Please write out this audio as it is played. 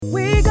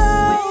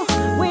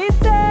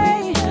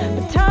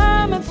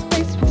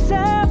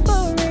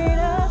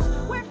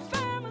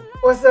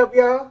up,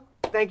 y'all?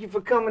 Thank you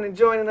for coming and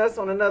joining us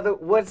on another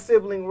What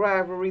Sibling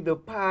Rivalry, the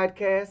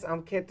podcast.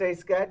 I'm Kente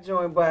Scott,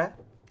 joined by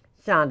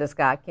Shonda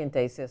Scott,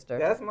 Kente's sister.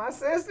 That's my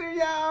sister,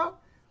 y'all.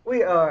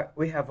 We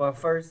have our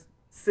first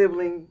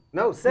second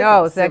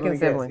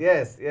sibling.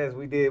 Yes,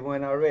 we did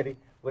one already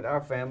with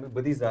our family,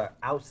 but these are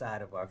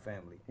outside of our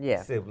family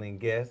sibling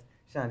guests.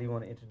 Shonda, you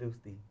want to introduce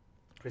the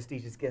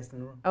prestigious guest in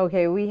the room?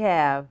 Okay, we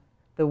have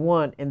the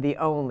one and the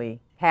only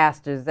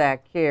Pastor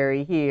Zach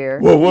Carey here.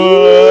 What?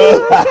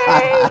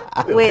 Okay.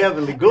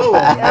 Heavenly glow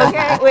on him.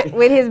 Okay,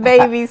 with his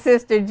baby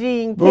sister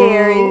Jean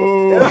Carey.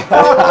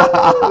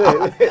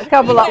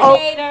 couple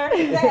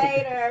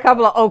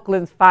of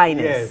Oakland's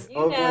finest. Yes,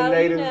 Oakland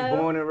natives,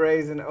 born and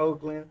raised in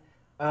Oakland.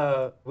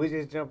 We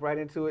just jump right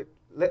into it.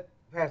 Let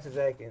Pastor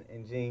Zach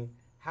and Jean,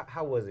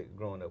 how was it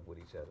growing up with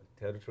each other?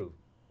 Tell the truth.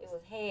 It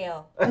was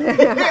hell.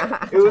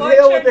 It was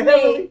hell with the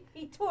heavenly.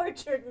 He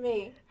tortured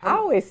me. I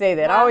always say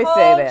that. My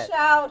whole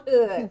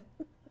childhood.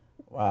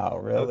 Wow,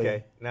 really?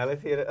 Okay, now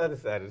let's hear the other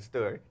side of the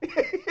story.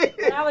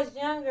 When I was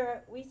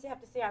younger, we used to have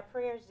to say our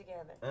prayers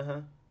together.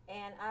 Uh-huh.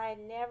 And I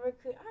never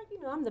could.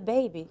 I'm the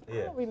baby.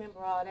 Yeah. I don't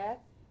remember all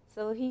that.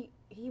 So he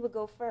would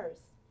go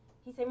first.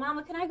 He said,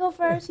 "Mama, can I go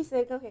first?" She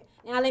said, "Go ahead."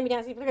 Now lay me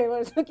down. See,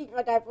 keep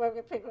my diaper.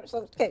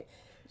 Okay,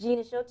 Jean,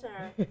 it's your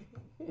turn.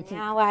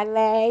 Now I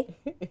lay.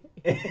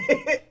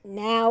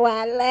 Now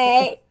I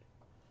lay.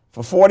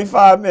 For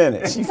 45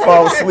 minutes, she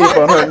falls asleep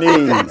on her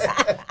knees.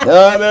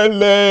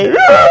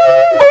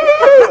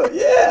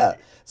 Yeah.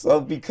 So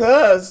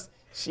because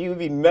she would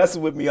be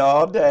messing with me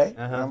all day,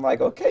 I'm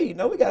like, okay,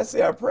 we gotta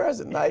say our prayers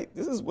at night.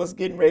 This is what's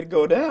getting ready to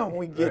go down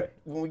when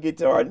we get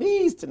to our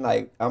knees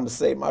tonight. I'm gonna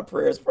say my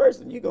prayers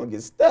first, and you're gonna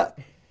get stuck.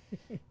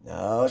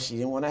 No, she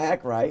didn't want to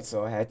act right,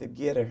 so I had to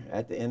get her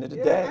at the end of the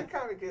day. I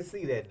kind of can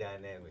see that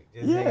dynamic.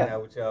 Just hanging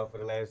out with y'all for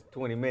the last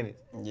 20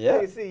 minutes. Yeah. I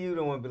can see you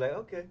don't want to be like,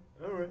 okay,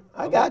 all right.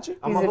 I got you.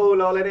 I'm going to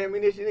hold all that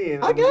ammunition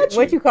in. I got you.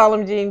 What you call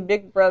him, Jean?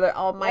 Big Brother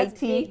Almighty? That's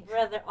Big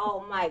Brother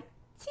Almighty.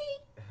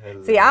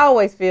 See, I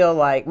always feel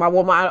like,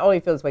 I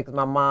only feel this way because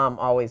my mom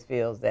always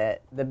feels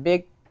that the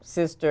big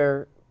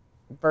sister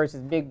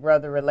versus big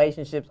brother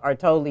relationships are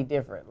totally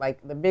different. Like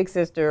the big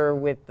sister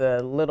with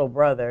the little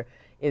brother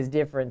is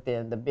different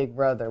than the big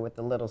brother with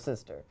the little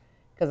sister.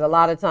 Because a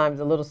lot of times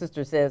the little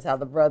sister says how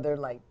the brother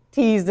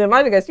teased them.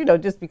 I guess,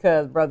 just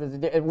because brothers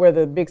are where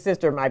the big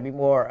sister might be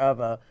more of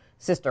a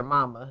sister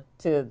mama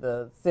to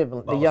the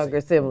sibling, the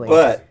younger siblings.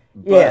 But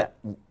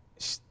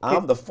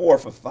I'm the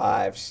fourth of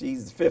five.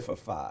 She's the fifth of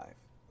five.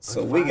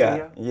 So we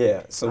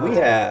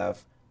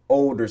have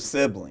older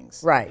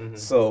siblings. Right. Mm-hmm.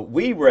 So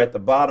we were at the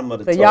bottom of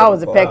the totem So y'all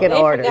was a pecking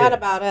They order. forgot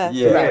about us.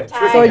 Yeah.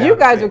 So you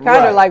guys were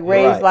kind of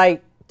raised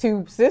like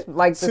two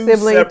siblings,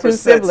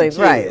 Kids.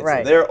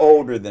 right. They're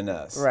older than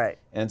us. Right.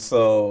 And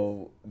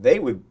so they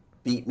would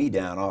beat me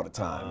down all the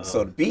time.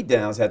 So the beat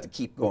downs had to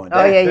keep going down.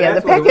 Oh, yeah,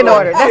 the pecking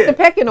order. That's the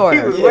pecking order.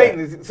 He was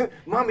waiting.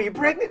 Mama, you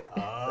pregnant?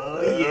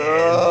 Oh,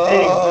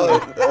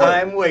 yes. Excellent.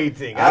 I'm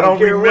waiting. I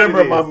don't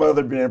remember my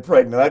mother being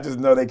pregnant. I just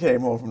know they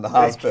came home from the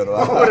hospital.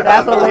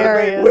 That's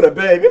hilarious. With a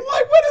baby. I'm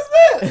like, what is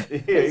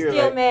this? He's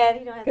still mad.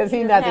 He don't have, 'Cause he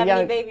he's doesn't not the have young-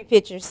 any baby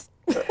pictures.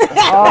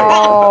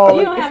 Oh.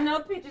 You don't have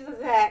no pictures of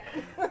Zach.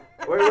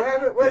 What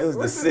happened? It was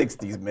the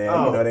 60s,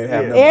 man. They didn't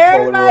have no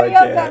Everybody Polaroid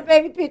else camera. got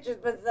baby pictures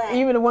but Zach.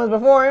 Even the ones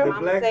before him?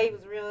 Mama say he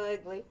was real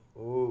ugly.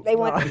 Ooh. They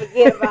want to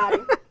forget about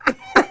him.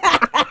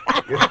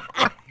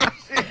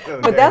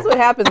 But that's what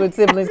happens with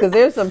siblings, because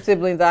there's some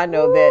siblings I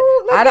know that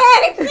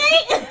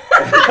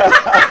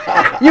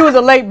you was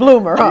a late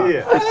bloomer, huh?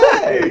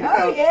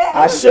 Yeah.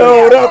 I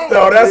showed up,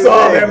 though. That's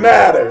all that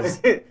matters.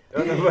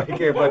 Don't nobody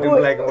care about the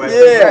black and white.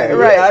 Yeah,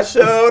 right. I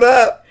showed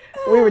up.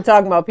 We were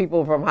talking about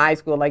people from high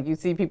school. Like you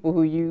see people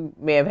who you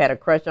may have had a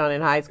crush on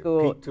in high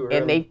school,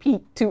 and they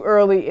peak too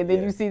early, and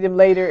then you see them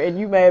later, and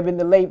you may have been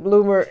the late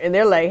bloomer, and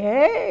they're like,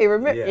 "Hey,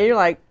 remember?" And you're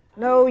like,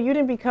 "No, you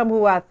didn't become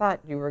who I thought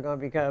you were going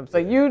to become." So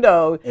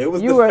it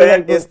was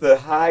it's the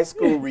high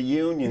school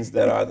reunions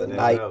that are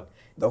the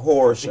the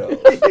horror shows.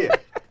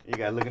 You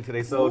gotta look into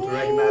their soul to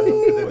recognize them.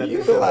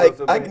 You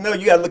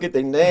gotta look at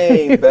their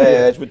name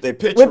badge with their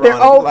picture with their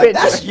on old it. Like,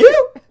 that's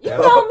you? You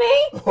know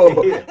me.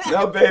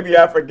 No, baby,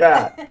 I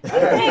forgot.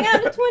 Hang out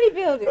in the 20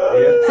 building.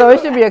 So it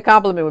should be a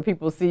compliment when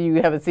people see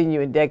you, haven't seen you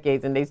in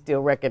decades, and they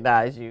still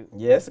recognize you.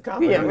 Yeah, it's a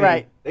compliment.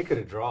 Right. They could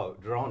have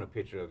drawn a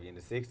picture of you in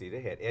the 60s.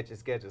 They had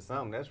Etch-a-Sketch or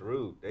something. That's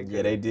rude.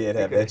 They did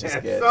have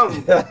Etch-a-Sketch.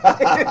 The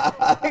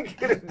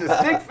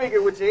stick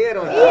figure with your head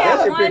on it. He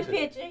had one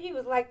picture. He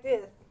was like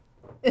this.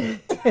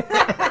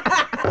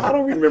 I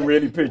don't remember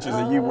any pictures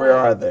of you. Where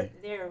are they?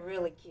 They're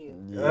really cute.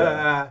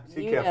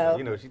 She kept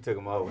them. She took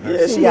them all.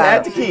 Yeah, she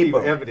had to keep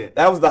them. Evident.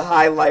 That was the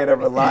highlight of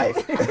her life.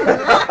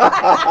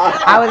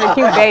 I was a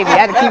cute baby. I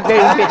had to keep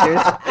baby pictures.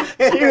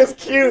 She was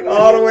cute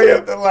all the way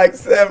up to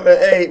 7 or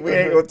 8. We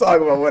ain't gonna talk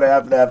about what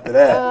happened after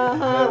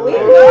that. We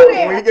can go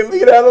there. We can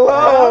leave that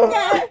alone.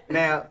 Okay.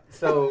 Now,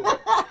 so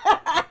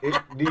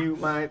do you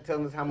mind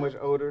telling us how much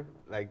older?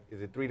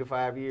 Is it 3 to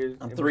 5 years?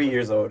 I'm 3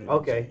 years older.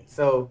 Okay,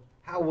 so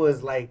how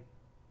was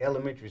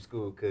elementary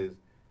school? Because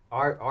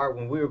our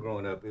when we were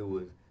growing up, it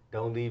was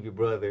don't leave your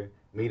brother,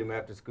 meet him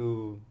after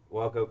school,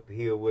 walk up the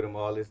hill with him,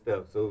 all this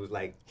stuff. So it was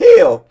like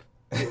hill.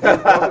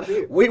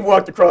 We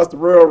walked across the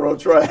railroad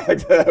track.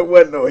 There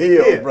wasn't no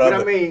hill, brother.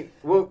 But I mean,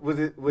 what was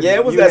it?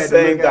 It was that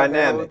same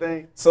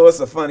dynamic. So it's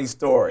a funny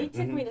story. He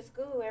took me to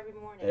school every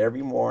morning.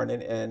 Every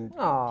morning, and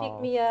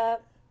picked me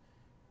up.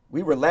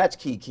 We were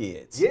latchkey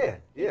kids. Yeah.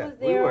 He was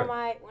there when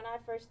I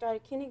first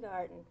started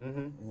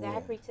kindergarten.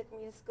 Zachary took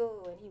me to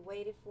school, and he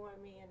waited for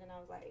me, and then I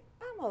was like,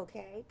 I'm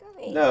okay. Go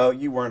ahead. No,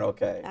 you weren't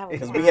okay.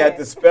 Because we had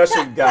this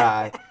special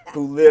guy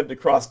who lived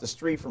across the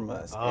street from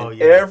us.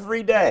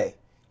 Every day,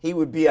 he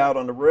would be out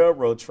on the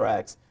railroad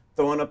tracks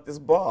throwing up this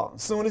ball.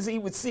 As soon as he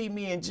would see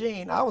me and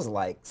Jean, I was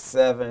like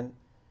 7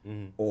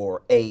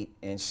 or 8,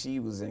 and she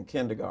was in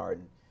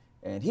kindergarten.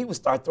 And he would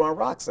start throwing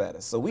rocks at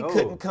us. So we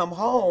couldn't come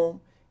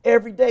home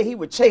every day. He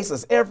would chase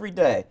us every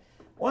day.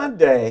 One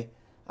day,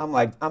 I'm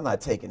like, I'm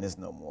not taking this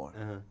no more.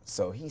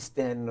 So he's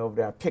standing over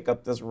there. I pick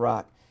up this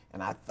rock,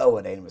 and I throw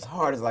it at him as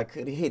hard as I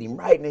could. It hit him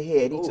right in the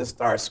head. He just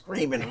started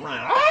screaming and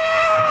running.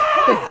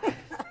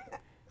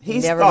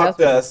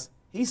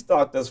 He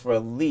stalked us for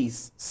at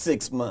least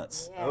 6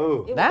 months.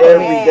 Yeah. That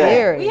was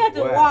scary. We had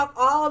to walk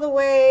all the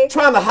way.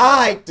 Trying to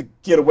hide to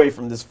get away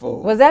from this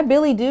fool. Was that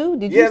Billy Doo?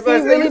 Did you see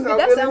Billy Doo?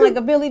 That sounded like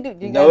a Billy Doo.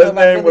 No, his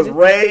name was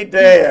Ray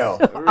Dale.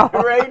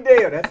 Ray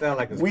Dale. That sounds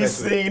like a We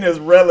seen his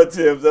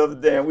relatives the other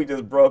day, and we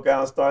just broke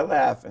out and started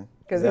laughing.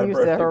 Because he used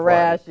to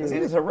harass you. He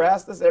just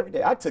harassed us every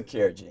day. I took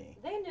care of Gene.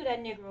 They knew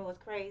that Negro was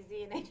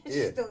crazy, and they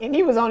just and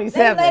he was only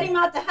 7. They let him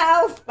out the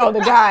house. Oh, the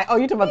guy. Oh,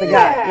 you talking about the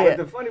guy? But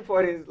the funny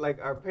part is, like,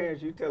 our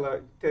parents. You tell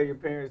your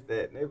parents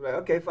that, and they be like,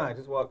 okay, fine,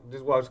 just walk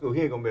to school.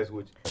 He ain't gonna mess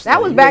with you.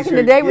 That was back in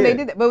the day when they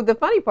did that. But the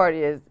funny part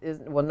is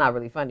well, not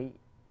really funny.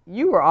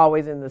 You were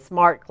always in the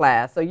smart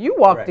class, so you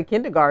walked to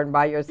kindergarten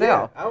by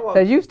yourself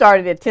because you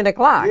started at 10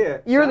 o'clock. Yeah,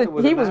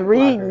 he was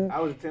reading. I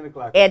was at 10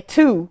 o'clock at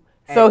 2.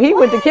 So he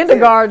went to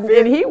kindergarten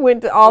and he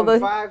went to all from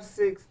 5,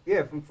 6.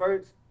 Yeah, from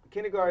first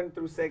kindergarten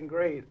through 2nd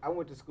grade. I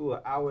went to school an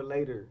hour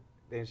later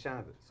than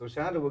Shonda. So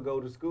Shonda would go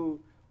to school.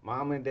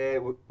 Mom and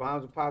Dad,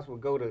 moms and pops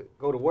would go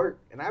to work,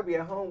 and I'd be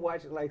at home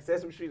watching like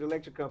Sesame Street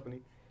Electric Company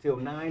till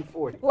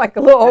 9:40. Like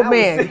a little old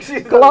man.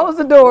 Close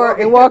the door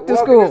and walk to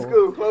school.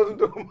 Close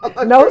the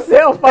door. No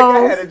cell phones. Like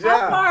I had a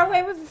job. How far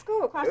away was the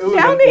school? Across the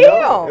down the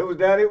hill. It was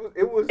down.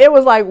 It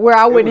was like where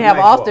I wouldn't have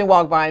Austin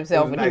walk by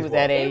himself when he was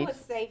that age. It was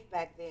safe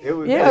back then.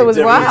 It was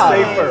wild.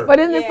 Safer. But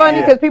isn't it funny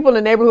because people in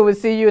the neighborhood would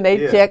see you and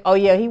they'd check, oh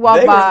yeah, he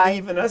walked by. They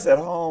were leaving us at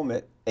home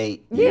at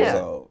 8 years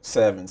old,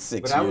 7,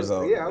 6 years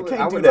old. Yeah, I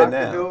can't would do that lock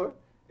now. the door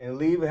and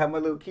leave, have my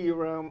little key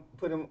around,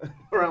 put him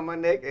around my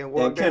neck, and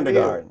walk down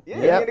kindergarten. The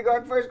hill. Yeah,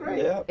 kindergarten, 1st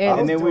grade. Yep.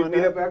 And then we'd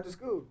meet up after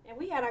school. And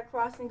we had our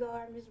crossing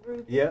guard, Miss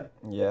Ruth. Yeah.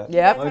 Yep.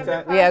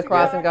 We had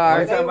crossing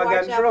guard. One time I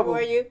got in trouble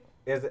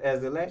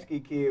as a latchkey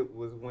kid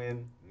was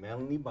when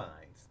Melanie Bynes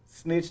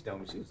snitched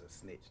on me. She was a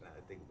snitch now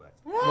I think about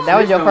it. That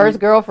was your first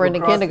girlfriend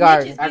in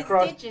kindergarten. I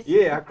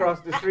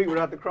crossed the street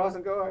without the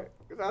crossing guard.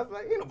 I was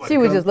like, she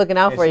was just looking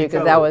out for you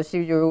because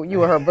you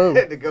were her boo.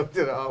 Had to go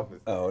to the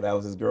office. Oh, that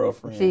was his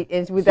girlfriend.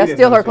 That's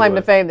still her claim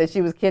to fame that she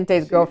was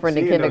Kente's girlfriend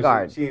in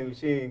kindergarten.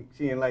 She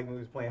didn't like me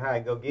was playing hide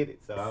and go get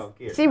it, so I don't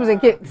care. She was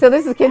so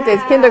this is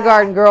Kente's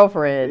kindergarten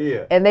girlfriend.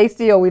 Yeah. And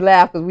we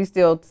laugh because we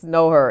still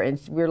know her, and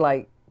we're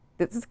like,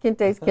 this is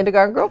Kente's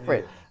kindergarten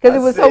girlfriend. Because it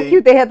was so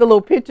cute. They had the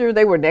little picture.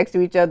 They were next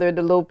to each other in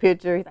the little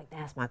picture. He's like,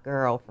 that's my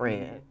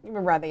girlfriend. You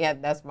remember how they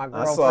had that's my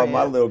girlfriend? I saw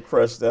my little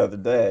crush the other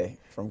day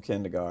from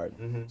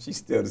kindergarten. She's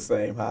still the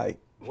same height.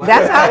 Wow.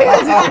 That's how it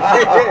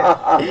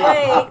is.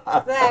 Hey,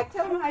 Zach,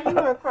 tell them how you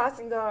were a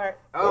crossing guard.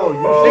 Oh,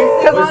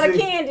 you see? A lot of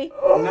candy.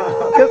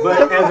 No,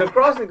 but as a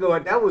crossing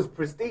guard, that was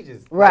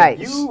prestigious. Right.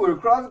 Like, you were a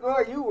crossing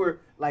guard. You were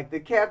like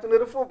the captain of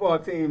the football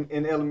team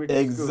in elementary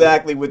school.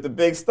 Exactly, with the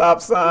big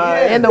stop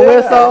sign. And the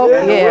whistle.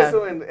 The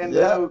whistle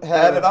and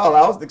had it all.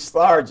 I was the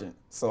sergeant.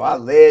 So I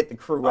led the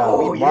crew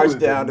out. We marched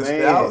down the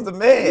stairs. I was the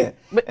man.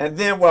 And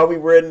then while we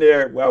were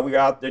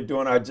out there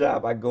doing our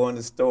job, I go in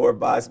the store,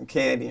 buy some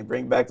candy, and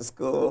bring back to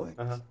school.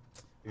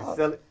 You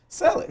sell it?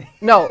 Sell it.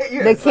 No,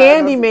 the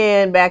candy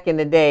man back in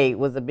the day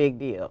was a big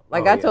deal.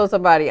 Like I told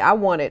somebody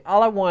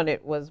all I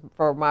wanted was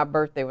for my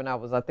birthday when I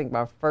was, I think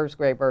my 1st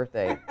grade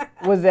birthday,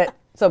 was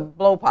some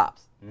blow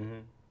pops.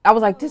 I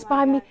was like, just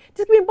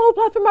give me a blow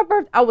pop for my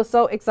birthday. I was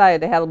so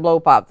excited to have the blow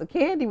pops. The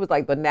candy was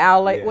like when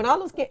all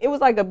those it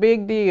was like a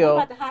big deal.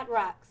 What about the Hot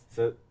Rocks?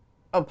 So,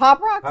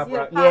 Pop Rocks?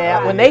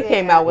 When they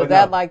came out, was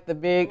that like the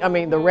big,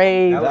 the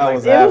rave? That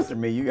was after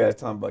me. You guys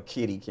talking about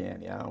kitty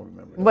candy. I don't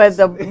remember.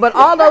 But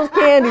all those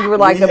candies were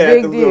like a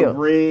big deal. Little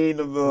green,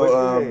 the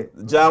little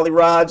Jolly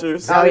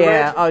Rogers. Oh,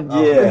 yeah.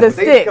 The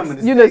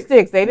sticks. The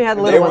sticks. They didn't have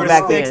the little ones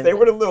back then. They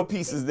were the little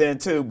pieces then,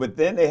 too. But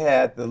then they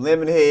had the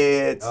lemon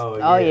heads.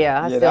 Oh,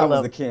 yeah. That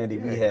was the candy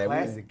we had.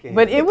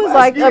 But it was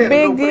like a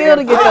big deal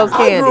to get those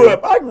candies.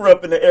 I grew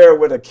up in the era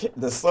where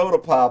the soda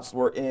pops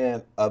were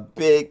in a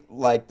big,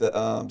 like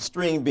the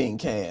string bean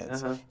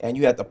cans, and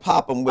you had to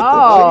pop them with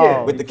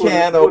the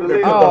can opener,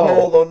 put the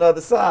hole on the other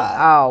side.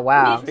 Oh,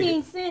 wow.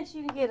 15 cents,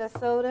 you can get a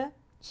soda,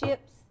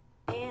 chips,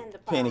 and the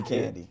pop. penny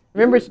candy.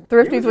 Remember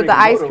Thrifties with the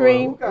ice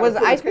cream? Was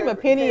the ice cream a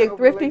penny at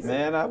Thrifties?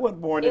 Man, I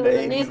wasn't born in the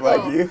 80s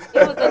like you.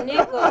 It was a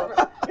nickel.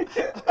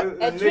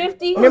 At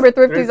Thrifties? Remember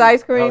Thrifties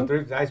ice cream? Oh,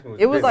 Thrifties ice cream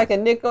was it was like a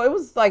nickel. It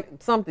was like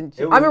something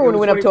cheap. I remember when it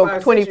went up to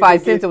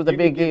 25 cents, it was a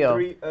big deal.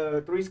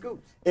 Three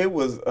scoops. It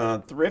was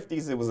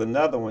Thrifties. It was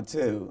another one,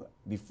 too.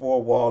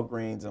 Before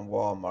Walgreens and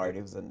Walmart,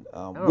 it was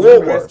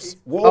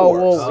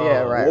Woolworths.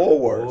 Yeah, right.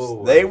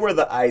 Woolworths. They were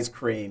the ice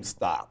cream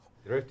stop.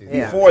 Thrifties.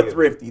 Before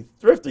Thrifties.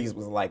 Thrifties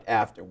was like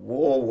after.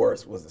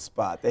 Woolworths was the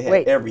spot. They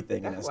had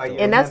everything in that store.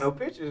 And that's no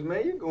pictures,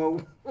 man. You're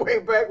going way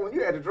back when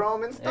you had to draw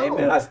them in stone. Hey,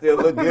 man, I still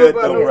look good,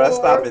 though, bro.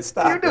 Stop it.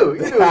 You do look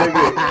good.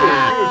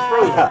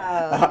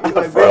 You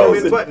was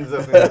frozen. You like Benjamin Buttons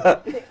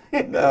up here.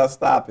 No,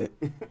 stop it.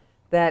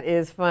 That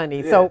is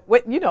funny. Yeah. So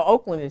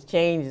Oakland is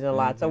changing a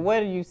lot. So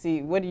what do you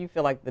see? What do you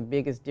feel like the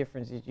biggest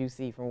differences you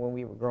see from when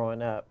we were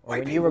growing up, or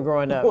when you were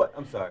growing up? What?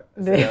 I'm sorry.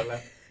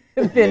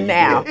 Than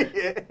now.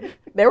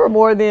 There were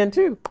more then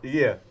too.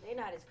 Yeah. They're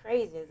not as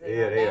crazy as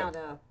they are now,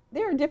 though.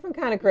 They're a different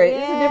kind of crazy.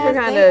 It's a different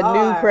kind of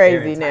new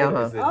crazy now,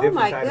 huh? Oh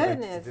my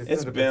goodness.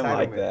 It's been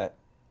like that.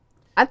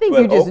 I think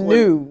you just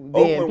knew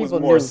then. Oakland was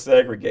more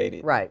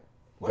segregated. Right.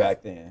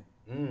 Back then.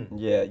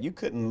 Yeah, you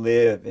couldn't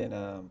live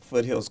in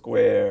Foothill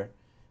Square,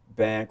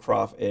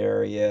 Bancroft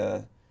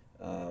area,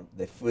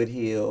 the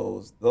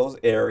Foothills, those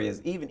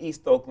areas. Even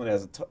East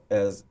Oakland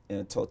as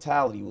in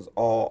totality was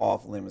all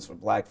off limits for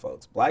black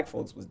folks. Black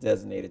folks was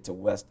designated to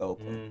West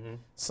Oakland.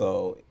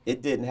 So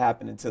it didn't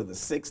happen until the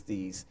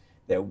 60s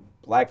that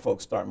black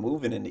folks start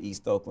moving into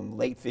East Oakland,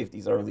 late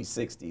 50s, early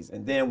 60s.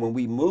 And then when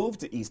we moved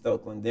to East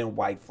Oakland, then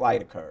white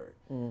flight occurred.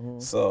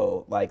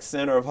 So like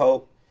Center of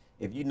Hope,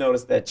 if you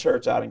notice that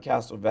church out in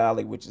Castro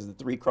Valley, which is the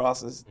Three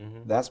Crosses,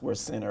 that's where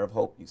Center of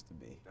Hope used to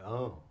be.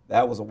 Oh.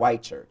 That was a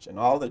white church. And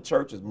all the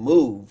churches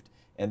moved,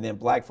 and then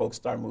black folks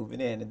started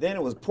moving in. And then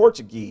it was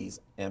Portuguese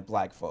and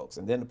black folks.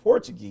 And then the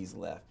Portuguese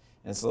left.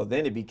 And so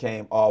then it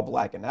became all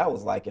black, and that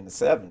was like in the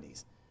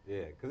 70s.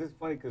 Yeah, because it's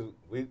funny because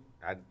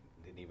I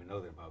didn't even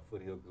know that about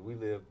Foothill, because we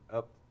lived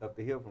up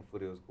the hill from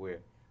Foothill Square.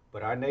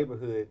 But our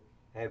neighborhood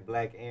had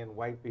black and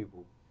white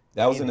people.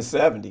 That was in the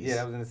 70s. Yeah,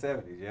 that was in the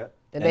 70s, yeah.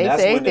 And they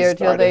stayed there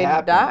till they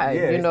died.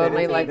 Yeah,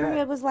 they like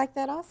neighborhood was like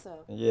that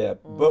also. Yeah,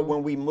 but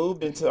when we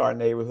moved into our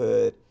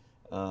neighborhood,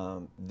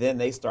 then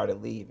they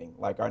started leaving.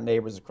 Like our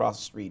neighbors across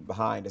the street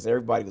behind us,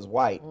 everybody was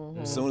white.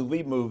 As soon as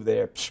we moved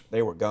there,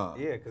 they were gone.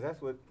 Yeah, because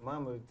that's what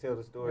Mama would tell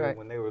the story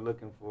when they were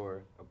looking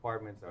for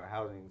apartments or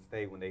housing to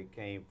stay when they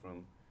came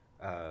from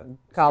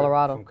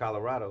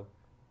Colorado.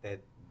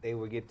 That they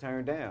would get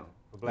turned down.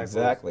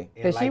 Exactly.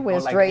 Because she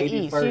went straight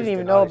east. She didn't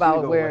even know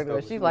about where it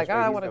was. She's like,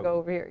 I want to go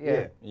over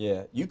here.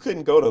 Yeah. You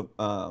couldn't go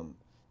to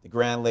the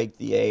Grand Lake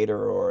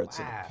Theater or to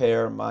the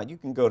Paramount. You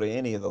can go to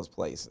any of those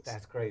places.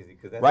 That's crazy.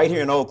 That's right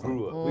here in Oakland.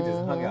 Grew up. We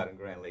just hung out in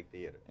Grand Lake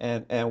Theater.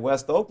 And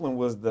West Oakland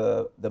was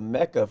the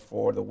mecca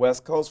for the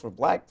West Coast for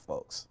black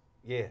folks.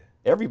 Yeah.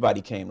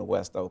 Everybody came to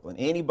West Oakland.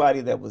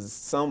 Anybody that was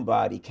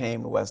somebody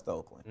came to West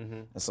Oakland.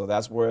 And so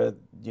that's where,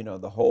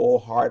 the whole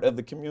heart of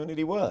the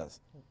community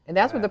was. And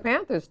that's where the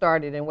Panthers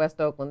started, in West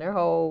Oakland. Their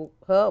whole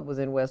hub was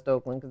in West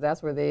Oakland because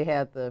that's where they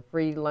had the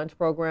free lunch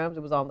programs.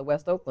 It was on the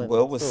West Oakland.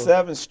 Well, it was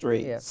 7th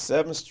Street. Yeah.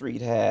 7th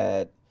Street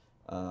had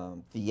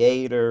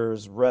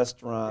theaters,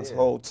 restaurants,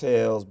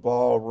 hotels,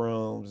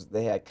 ballrooms.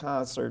 They had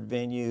concert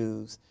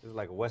venues. It was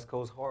like a West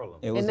Coast Harlem.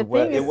 It was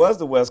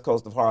the West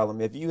Coast of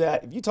Harlem. If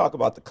you talk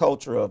about the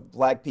culture of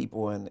black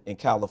people in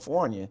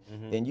California,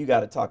 then you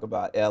got to talk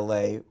about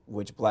L.A.,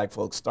 which black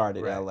folks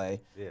started L.A.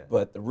 Yeah.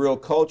 But the real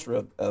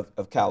culture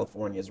of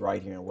California is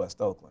right here in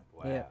West Oakland.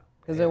 Wow. Yeah.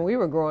 Because when we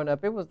were growing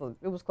up, it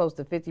was close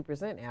to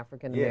 50%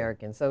 African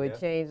American. So it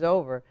changed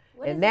over.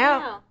 What and is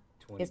now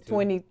it's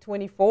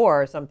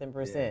 24 or something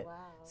percent. Wow.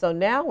 So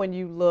now when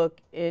you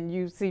look and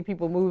you see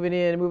people moving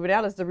in and moving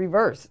out, it's the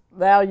reverse.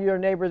 Now your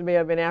neighbors may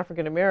have been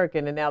African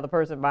American, and now the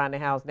person buying the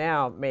house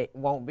now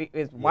won't be,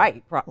 is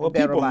white. Well,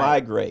 people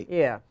migrate.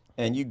 Yeah.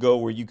 And you go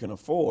where you can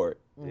afford.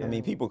 I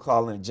mean, people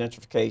call it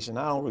gentrification.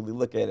 I don't really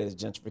look at it as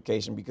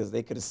gentrification because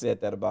they could have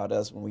said that about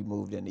us when we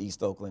moved into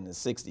East Oakland in the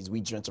 60s.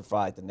 We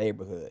gentrified the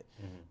neighborhood.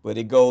 But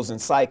it goes in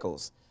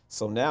cycles.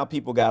 So now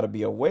people got to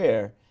be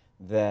aware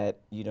that,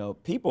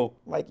 people,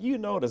 like you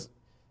notice,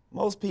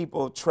 most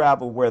people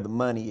travel where the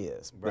money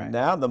is. But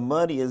now the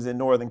money is in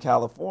Northern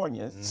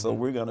California, so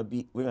we're gonna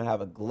have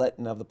a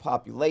glutton of the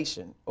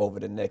population over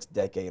the next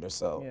decade or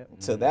so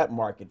until that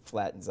market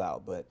flattens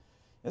out. But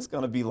it's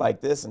gonna be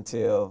like this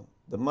until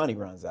the money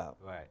runs out.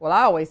 Right. Well,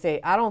 I always say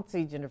I don't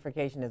see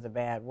gentrification as a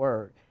bad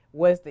word.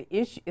 What's the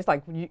issue? It's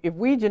like if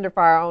we gentrify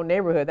our own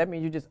neighborhood, that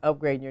means you're just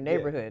upgrading your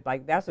neighborhood.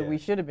 Like that's what we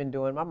should have been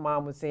doing. My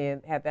mom was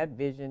saying, had that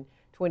vision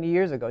 20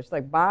 years ago. She's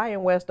like, buy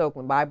in West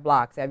Oakland, buy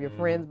blocks, have your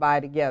friends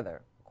buy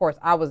together. Of course,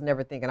 I was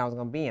never thinking I was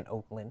going to be in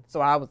Oakland.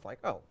 So I was like,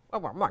 I'm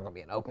not going to be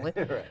in Oakland.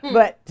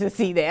 But to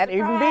see that,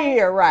 even be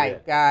here,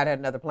 God had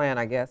another plan,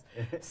 I guess.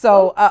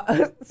 So,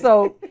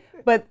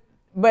 but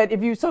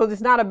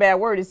it's not a bad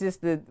word. It's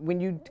just that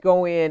when you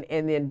go in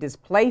and then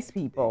displace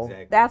people,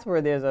 that's where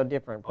there's a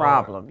different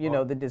problem.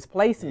 The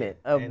displacement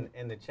of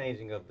and the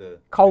changing of the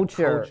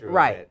culture, the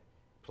right?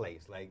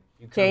 place. Like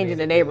you changing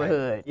the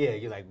neighborhood. Like, yeah,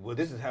 you're like, well,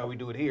 this is how we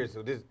do it here,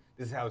 so this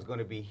is how it's going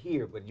to be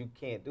here. But you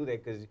can't do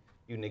that because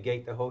you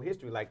negate the whole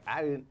history. Like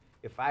I didn't.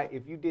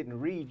 If you didn't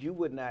read, you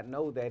would not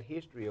know that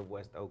history of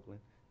West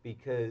Oakland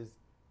because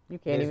you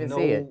can't even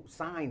see it. There's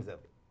no signs of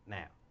it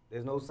now.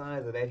 There's no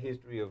signs of that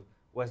history of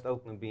West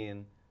Oakland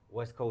being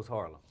West Coast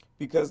Harlem.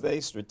 Because they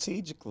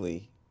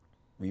strategically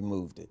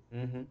removed it.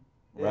 Mm-hmm.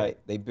 Yeah. Right?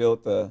 They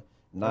built the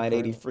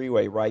 980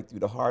 freeway right through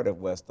the heart of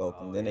West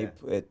Oakland. Then they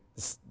put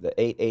the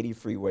 880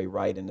 freeway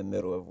right in the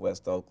middle of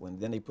West Oakland.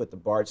 Then they put the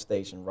BART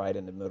station right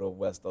in the middle of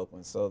West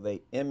Oakland. So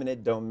they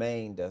eminent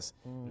domained us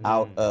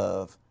out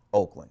of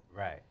Oakland.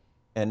 Right.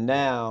 And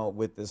now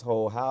with this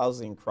whole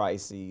housing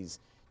crisis,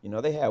 you know,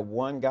 they had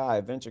one guy,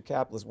 a venture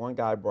capitalist, one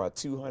guy brought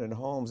 200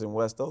 homes in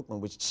West Oakland,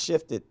 which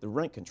shifted the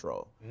rent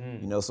control.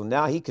 You know, so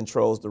now he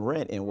controls the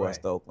rent in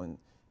West Oakland.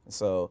 And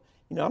so,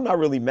 you know, I'm not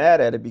really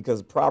mad at it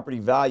because property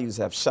values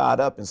have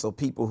shot up. And so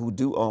people who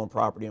do own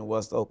property in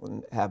West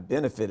Oakland have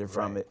benefited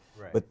from it.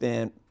 Right. But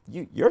then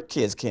your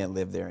kids can't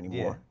live there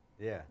anymore.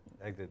 Yeah.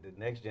 Like the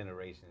next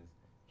generations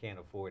can't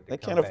afford to They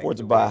can't afford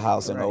to buy a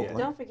house in Oakland.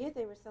 Don't forget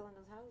they were selling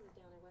those houses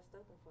down in West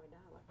Oakland for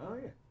 $1. Oh,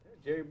 yeah.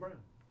 Jerry Brown.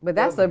 But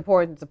that's the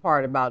important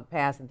part about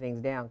passing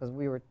things down, because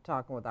we were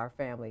talking with our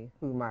family,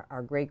 whom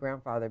our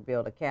great-grandfather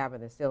built a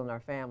cabin that's still in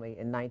our family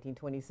in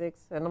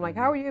 1926. And I'm like,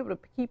 how were you able to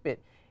keep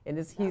it? And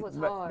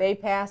they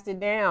passed it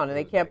down, and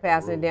they kept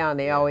passing it down.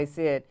 They always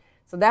said,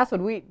 so that's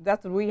what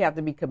we have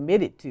to be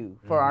committed to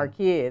for our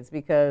kids,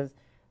 because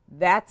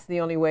that's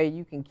the only way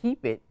you can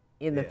keep it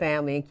in the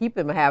family and keep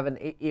them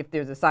having, if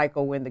there's a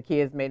cycle when the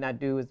kids may not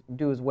do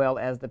as well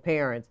as the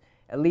parents,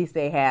 at least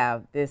they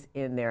have this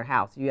in their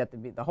house. You have to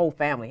be, the whole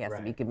family has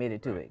to be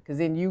committed to it, because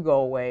then you go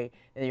away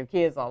and your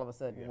kids all of a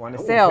sudden want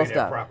to sell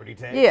stuff. Property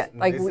tax,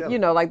 like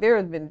like there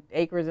has been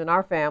acres in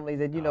our families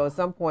that at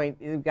some point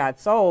it got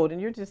sold, and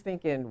you're just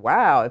thinking,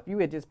 wow, if you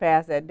had just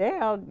passed that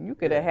down, you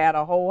could have had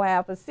a whole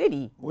half a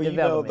city. Well,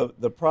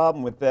 development. The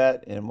problem with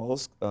that in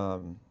most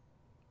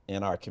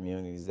in our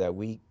communities is that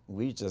we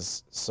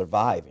just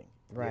surviving.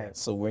 Right.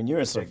 So when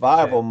you're in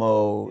survival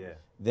mode,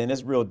 then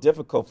it's real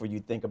difficult for you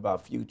to think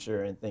about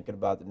future and thinking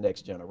about the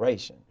next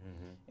generation.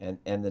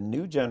 And the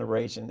new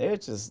generation, they're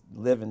just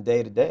living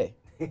day to day.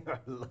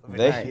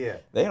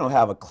 They don't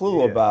have a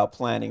clue about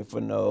planning for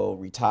no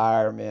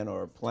retirement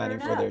or planning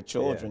for their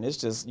children. It's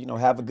just,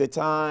 have a good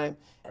time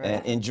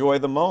and enjoy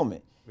the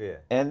moment.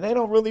 And they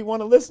don't really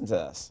want to listen to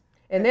us.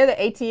 And they're the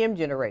ATM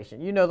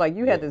generation.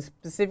 You had to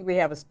specifically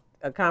have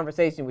a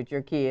conversation with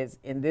your kids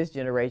in this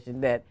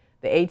generation that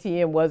the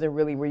ATM wasn't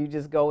really where you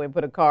just go and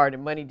put a card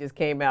and money just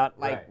came out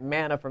like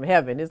manna from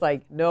heaven. It's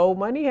like, no,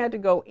 money had to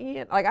go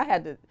in. Like I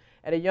had to,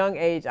 at a young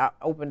age, I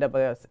opened up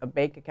a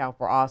bank account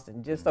for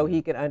Austin just so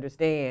he could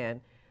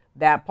understand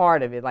that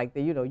part of it. Like,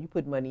 you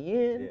put money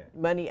in,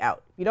 money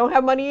out. If you don't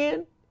have money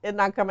in, it's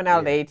not coming out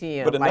of the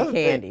ATM like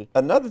candy.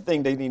 Another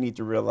thing they need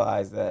to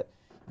realize that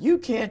you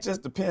can't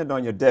just depend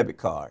on your debit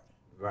card.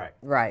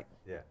 Right.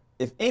 Yeah.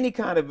 If any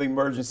kind of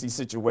emergency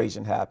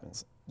situation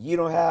happens, you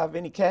don't have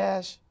any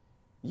cash,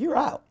 you're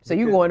out. So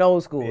you going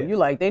old school. You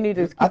like, they need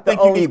to keep I think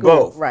the old you need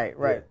school. both. Right.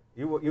 Yeah.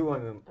 You one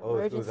of them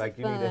old schools, like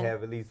you need to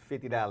have at least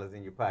 $50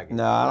 in your pocket.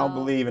 No, I don't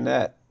believe in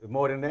that.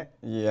 More than that?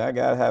 Yeah, I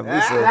gotta have at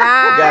least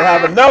gotta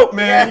have a note,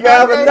 man. You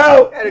gotta have a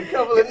note. Had a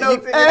couple of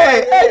notes in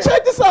Hey,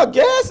 check this out.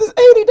 Gas is $80.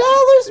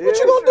 What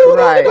you gonna do with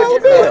Right.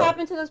 $80 What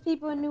happened to those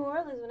people in New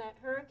Orleans when that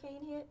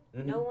hurricane hit?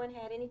 No one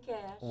had any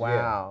cash.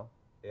 Wow.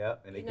 Yeah,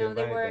 and they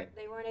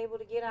weren't able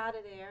to get out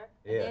of there,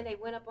 and then they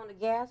went up on the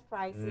gas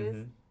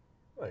prices.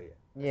 Well,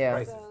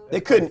 Yeah. So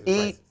They couldn't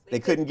eat. They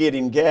couldn't get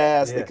in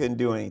gas. They couldn't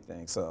do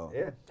anything. So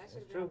yeah, that should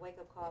have been a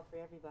wake-up call for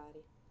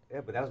everybody.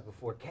 Yeah, but that was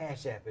before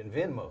Cash App and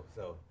Venmo.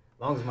 So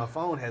as long as my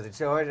phone has a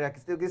charge, I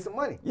can still get some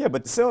money. yeah,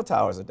 but the cell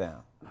towers are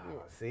down.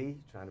 Oh, see,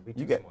 trying to be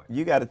You too got smart.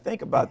 you got to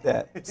think about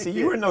that. See,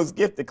 you were in those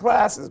gifted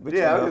classes, but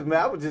Yeah,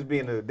 I was just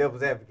being a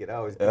devil's advocate. I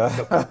always keep a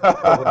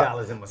couple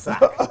dollars in my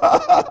sock.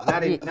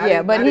 But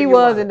he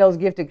was in those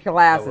gifted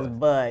classes,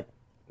 but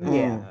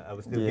I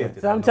was still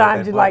gifted.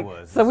 Sometimes you like,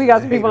 so we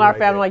got some people in our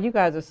family like, you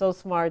guys are so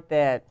smart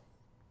that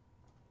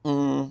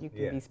you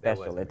can be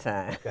special at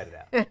times. Cut it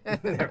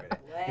out.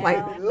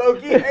 Like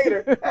low-key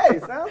hater. Hey,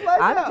 sounds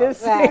like I'm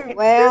just saying.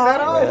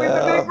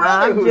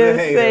 I'm just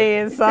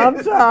saying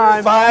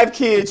sometimes. 5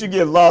 kids, you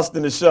get lost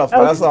in the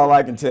shuffle. That's all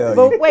I can tell you.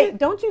 But wait,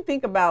 don't you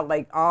think about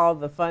like all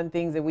the fun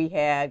things that we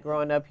had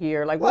growing up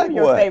here? Like what are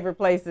your favorite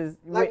places?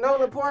 Like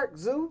Nolan Park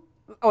Zoo?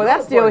 Oh,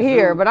 that's still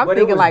here, but I'm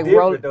thinking like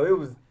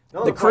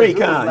the creek,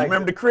 huh? You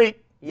remember the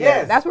creek?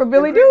 Yes. That's where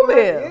Billy Do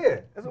lived.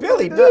 Yeah.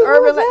 Billy Do.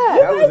 Urban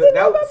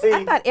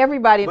I thought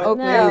everybody in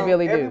Oakland knew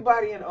Billy Do.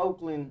 Everybody in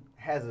Oakland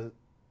has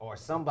or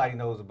somebody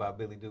knows about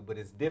Billy Do, but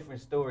it's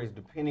different stories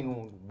depending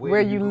on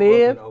where you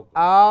live.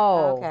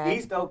 Oh, okay.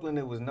 East Oakland,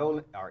 it was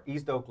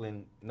East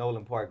Oakland,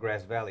 Nolan Park,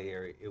 Grass Valley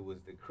area. It was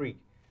the creek.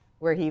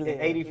 Where he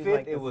lived. In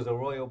 85th, it was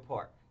Arroyo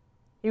Park.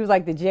 He was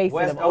like the Jason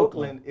West of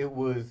Oakland. It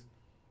was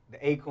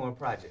the Acorn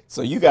Project.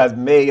 So you guys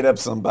made up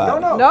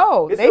somebody.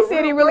 No. They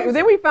said he really.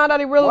 Then we found out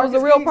he really was a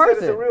real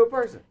person. It's a real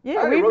person.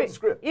 Yeah, I wrote the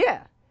script.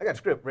 Yeah. I got the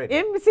script ready.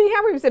 And see,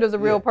 Henry said it was a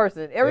real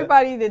person.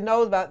 Everybody that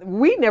knows about,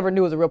 we never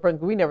knew it was a real person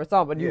because we never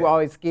saw him, but you were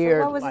always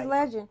scared. So what was his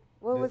legend?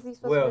 What was he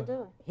supposed to be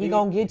doing? He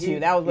gonna get you.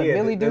 That was what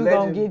Billy Dude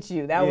gonna get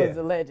you. That was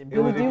the legend.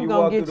 Billy Dude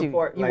gonna get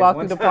you. You walk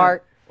through the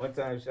park. One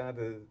time,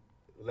 Shonda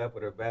left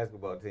with her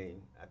basketball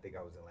team. I think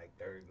I was in like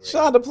 3rd grade.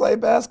 Shonda played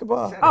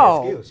basketball.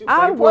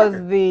 I was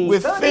the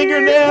with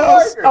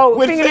fingernails.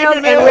 With fingernails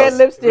and red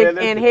lipstick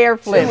and hair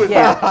flip.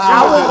 Yeah,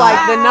 I was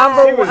like the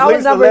number. I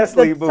was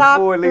the top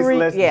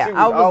 3. Yeah,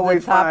 I was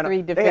the top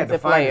 3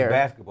 defensive players.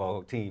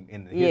 Basketball team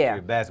in the history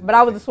of basketball. But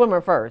I was a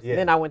swimmer first.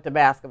 Then I went to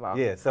basketball.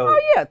 Yeah. So. Oh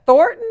yeah,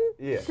 Thornton.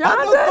 Yeah.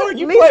 Shonda.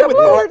 You played with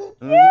Thornton?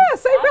 Yeah,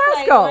 St.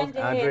 Pasco.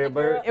 Andrea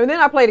Bird. And then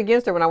I played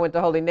against her when I went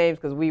to Holy Names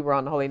because we were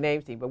on the Holy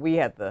Names team, but we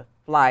had the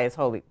Flyers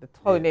Holy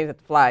Names had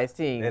the Flyers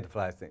team. They had the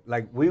Flyers team.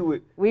 Like we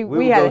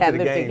had to have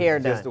lipstick hair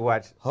done just to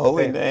watch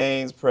Holy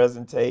Names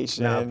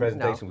presentation. No,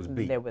 presentation was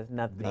beat. There was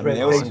nothing. I mean,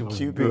 there was some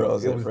cute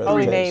girls.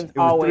 Holy Names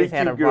always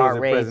had a bar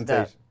raised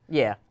up.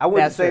 Yeah, I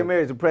went to St.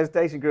 Mary's. The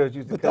presentation girls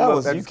used to come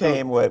up. But you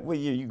came what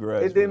year you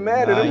graduated? It didn't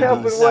matter. The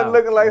helpers wasn't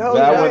looking like Holy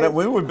Names.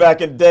 We were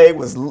back in the day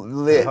was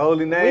lit.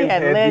 Holy Names. We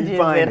had legends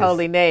at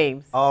Holy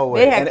Names.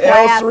 Always. They had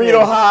El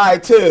Cerrito High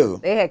too.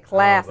 They had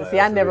classes. See,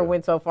 I never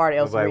went so far to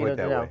El Cerrito.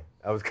 No.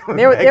 I was coming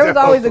there was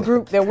always a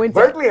group that went to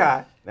Berkeley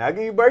High. Now I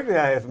give you Berkeley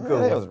High had some cool.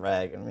 That was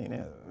ragging.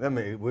 I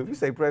mean, if you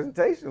say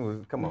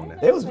presentation, come on now.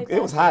 It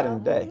was hot in the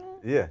day.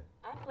 Yeah.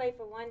 I played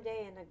for one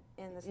day,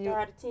 and the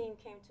star of the team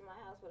came to my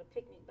house with a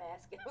picnic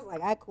basket. I was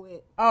like, I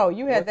quit. Oh,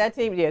 you had that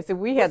team? Yeah. So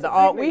we had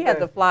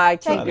the fly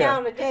Take cheetah.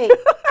 down the date.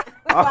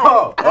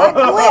 Oh, I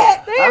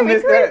quit. I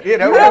missed that. Yeah,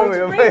 that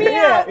was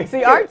Yeah.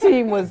 See, our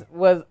team was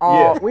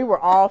all we were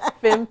all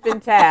femme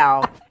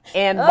fatale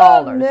and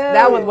ballers. No.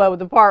 That was what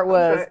the part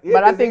was.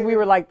 But I think we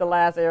were like the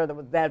last era that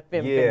was that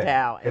femme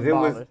fatale and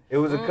ballers. It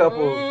was a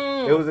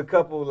couple. It was a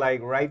couple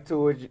like right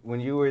towards when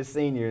you were a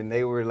senior and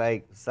they were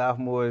like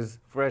sophomores,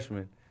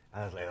 freshmen.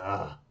 I was like,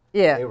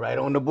 yeah, they right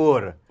on the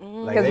border.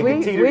 Like because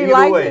we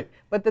liked it.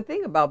 But the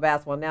thing about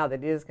basketball now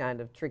that is kind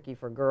of tricky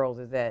for girls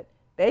is that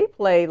they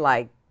play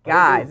like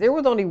guys. There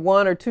was only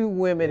 1 or 2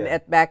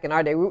 women back in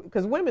our day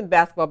because women's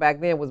basketball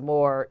back then was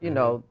more, you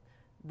know,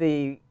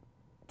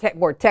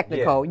 more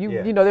technical.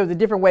 You know, there was a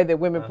different way that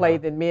women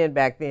played than men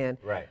back then.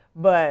 Right.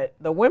 But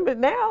the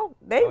women now,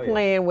 they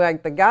playing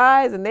like the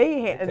guys, and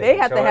they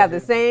have to have the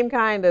same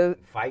kind of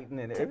fighting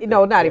and everything.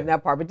 Not even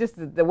that part, but just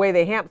the way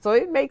they handle. So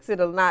it makes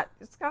it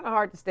it's kind of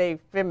hard to stay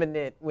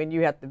feminine when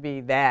you have to be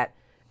that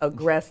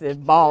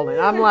aggressive balling.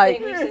 I'm like,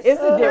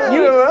 it's a different. I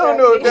don't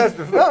know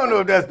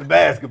if that's the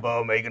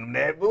basketball making them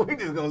that, but we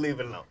just gonna leave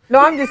it alone. No,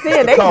 I'm just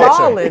saying they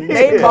balling.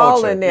 They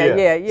balling there.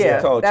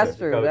 Yeah. That's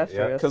true. That's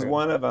true. Because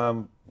one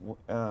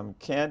of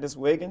Candace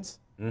Wiggins,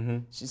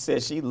 she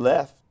said she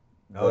left.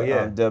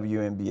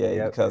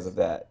 WNBA because of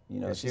that. You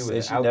know, she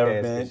said she never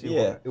been.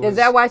 Is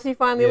that why she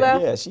finally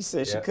left? Yeah, she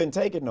said she couldn't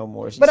take it no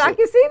more. I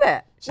can see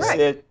that. She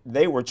said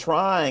they were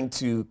trying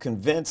to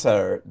convince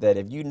her that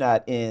if you're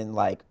not in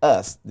like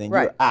us, then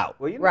you're out.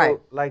 Well, you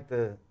know, like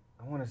I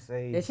want to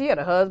say. And she had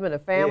a husband, a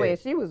family, and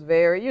she was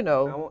very,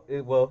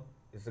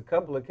 it's a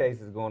couple of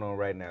cases going on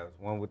right now. It's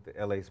one with the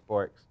LA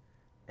Sparks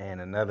and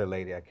another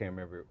lady, I can't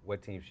remember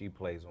what team she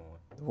plays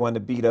on. The one that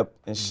beat up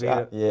and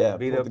shot.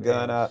 Pulled the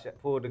gun out.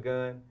 Pulled the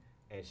gun.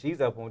 And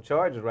she's up on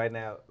charges right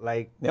now.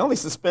 Like they only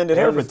suspended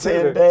her for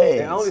 10 days.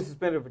 They only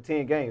suspended her for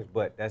 10 games,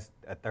 but that's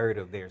a third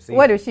of their season.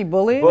 What, is she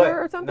bullying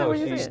her or something? No,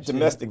 she's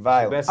domestic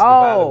violence. Domestic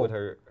violence with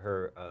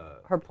her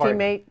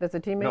teammate. That's a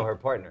teammate. No, her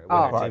partner.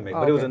 Her teammate.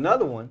 But it was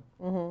another one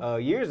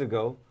years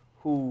ago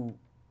who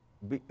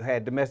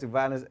had domestic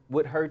violence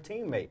with her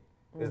teammate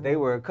because they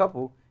were a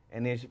couple,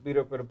 and then she beat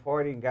her up at a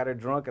party and got her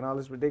drunk and all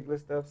this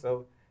ridiculous stuff.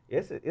 So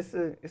it's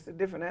a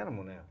different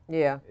animal now.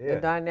 Yeah, the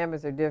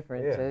dynamics are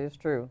different. So it's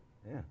true.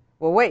 Yeah.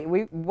 Well,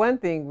 one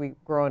thing we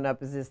growing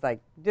up is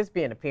just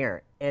being a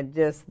parent and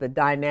just the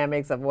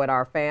dynamics of what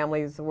our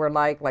families were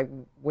like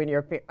when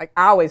you're like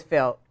I always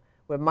felt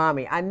with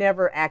mommy, I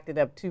never acted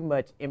up too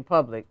much in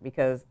public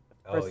because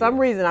for some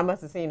reason I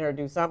must have seen her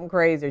do something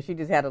crazy or she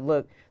just had a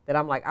look that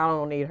I'm like, I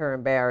don't need her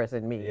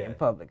embarrassing me in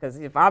public because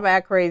if I'm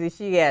act crazy,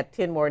 she had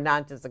 10 more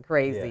notches of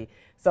crazy. Yeah.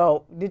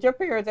 So did your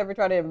parents ever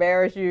try to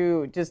embarrass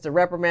you just to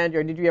reprimand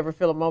you or did you ever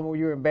feel a moment where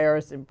you were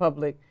embarrassed in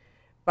public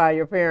by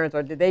your parents,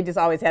 or did they just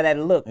always have that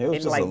look and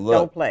just like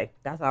don't play?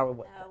 That's how it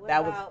was.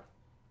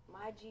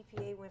 My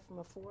GPA went from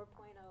a 4.0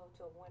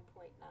 to a 1.9.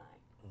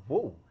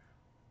 Whoa.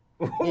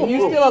 And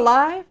you still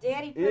alive?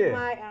 Daddy put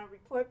my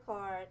report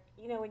card.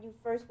 You know when you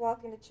first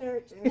walk into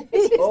church and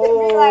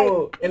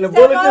in the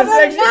bulletin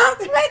section.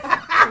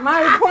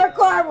 My report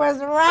card was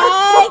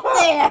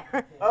right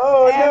there.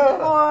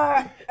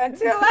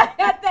 Until I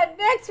had that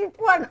next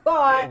report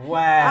card.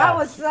 Wow. I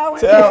was so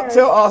embarrassed.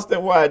 Tell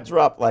Austin why it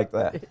dropped like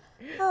that.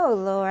 Oh,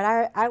 Lord.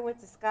 I went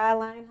to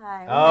Skyline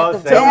High.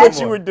 Tell what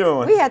you were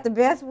doing. We had the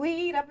best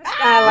weed up at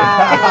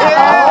Skyline.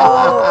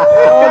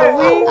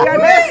 We got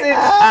message.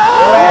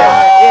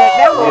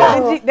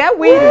 that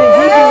weed in the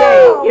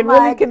GPA, it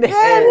really connected.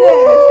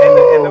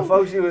 And the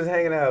folks you was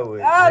hanging out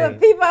with. Oh, the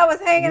people I was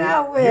hanging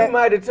out with. You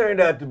might have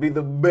turned out to be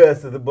the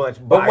best of the bunch.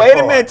 But wait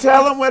a minute,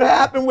 tell them what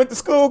happened with the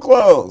school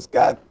clothes.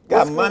 Got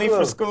money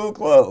for school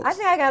clothes. I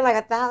think I got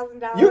like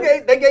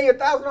 $1,000. They gave you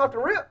 $1,000 off the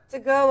rip to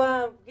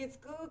go get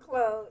school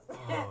clothes.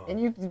 And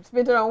you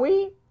spent it on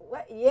weed?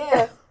 What?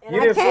 Yes. And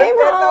You I didn't came flip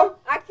that, home. though?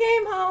 I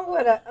came home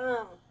with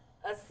a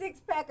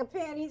 6-pack of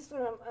panties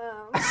from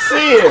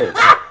Sears.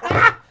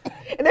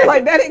 And they're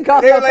like, that didn't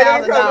cost no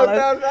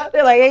 $1,000.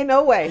 They're like, ain't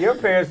no way. Your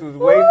parents was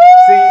way,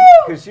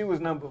 because she was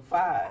number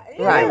 5.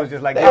 Right. They was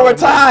just like, They were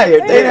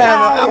tired.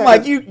 I'm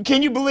like,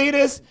 can you believe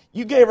this?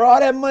 You gave her all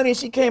that money and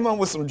she came home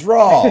with some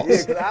drawers. Yeah,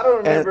 because I don't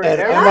remember.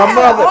 And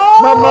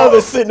my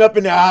mother's sitting up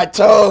in there, I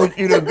told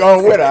you to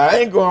go with her. I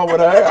ain't going with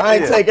her. I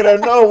ain't taking her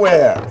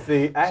nowhere.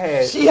 See,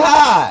 She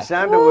high.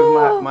 Shonda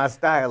was my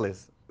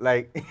stylist.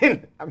 Like,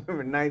 I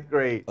remember 9th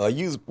grade.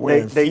 You was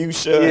wearing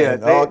fuchsia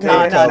and all No,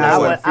 kinds of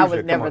colors. I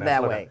was never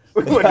that way.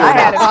 I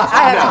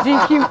had a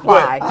GQ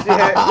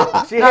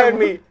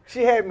fly.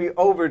 She had me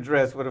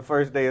overdressed for the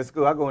first day of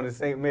school. I go into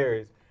St.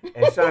 Mary's.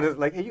 And Shonda's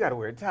like, hey, you got to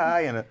wear a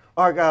tie and an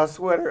Argyle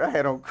sweater. I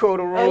had on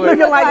corduroy.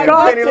 Looking like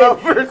Carlton.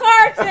 Carlton.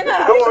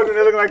 I walked in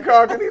there looking like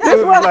Carlton. This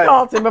was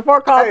Carlton.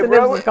 Before Carlton,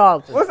 this was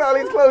Carlton. What's all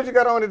these clothes you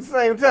got on at the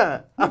same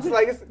time? I was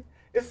like,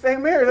 it's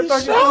St. Mary's. I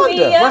thought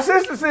Shonda. my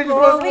sister said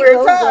you're supposed to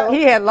wear a tie.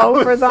 He had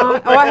loafers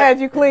on. Oh, I had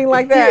you clean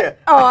like that. Yeah.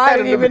 Oh, I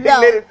didn't even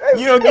know.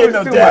 You don't get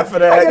no dap for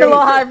that. I get a little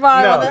high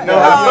five on that. No,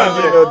 you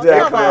don't get no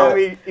dap for They called that.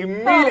 me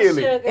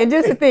immediately. And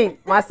just to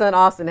think, my son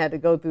Austin had to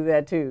go through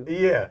that too.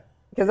 Yeah.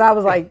 Because I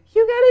was like,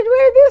 you got to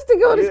wear this to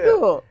go to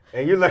school.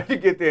 And you like to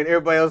get there and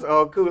everybody else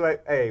all cool,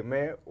 like, hey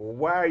man,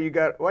 why you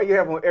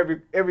have on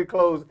every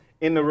clothes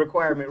in the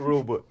requirement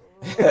rule book?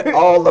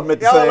 All of them at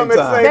the same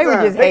time. They were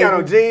just They got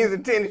hating. on jeans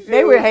and tennis shoes.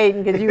 They were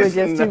hating because you were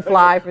just too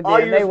fly for them. All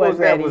you They were wasn't supposed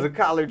to have ready. was a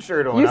collared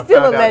shirt on. You I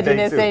still found a out legend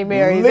day at two. St.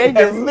 Mary's. They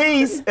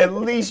just, At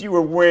least you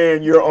were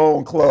wearing your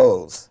own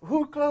clothes.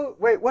 Who clothes?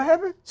 Wait, what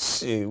happened?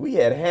 Shoot, we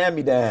had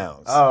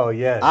hand-me-downs. Oh,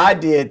 yes. I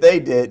did, they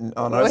didn't.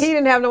 On well, us. he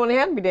didn't have no one to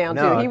hand me down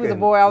No, to. I He was a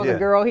couldn't. boy, I was Yeah. a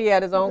girl. He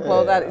had his own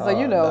clothes. So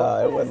you know.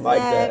 No, it wasn't like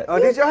that. Oh,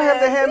 did y'all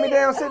have the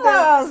hand-me-down sit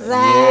down? Oh,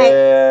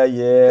 Zach.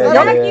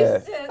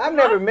 Yeah. I've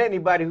never met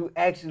anybody who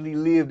actually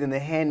lived in the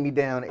hand-me-down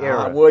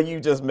era. Well, you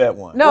just met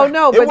one. No,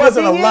 but it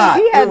wasn't the a thing lot.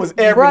 Is, he had It was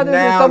every brothers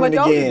now so and much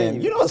older again. than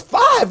you. You know, it's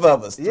 5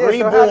 of us. Yeah, 3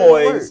 so how did it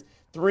work? boys,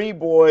 3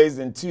 boys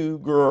and 2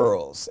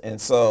 girls. And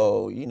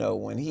so, you know,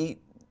 when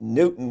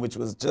Newton, which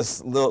was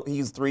just little,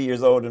 he's 3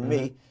 years older than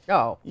me.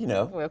 Oh, you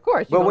know. Well, of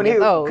course. You But don't when get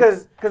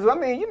those. because I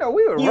mean, you know,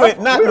 we were You rough.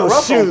 ain't not we were no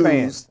rough shoes. on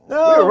pants.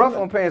 No, we were rough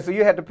on pants, so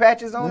you had the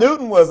patches on.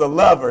 Newton was a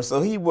lover,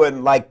 so he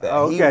wasn't like that.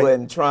 Oh, okay. He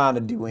wasn't trying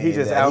to do anything. He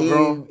just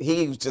outgrown?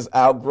 He was just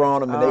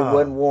outgrown them, and they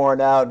wasn't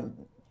worn out.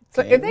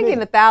 So if they getting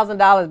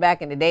 $1,000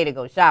 back in the day to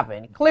go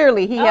shopping,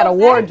 clearly he had a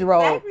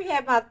wardrobe. Zachary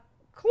had about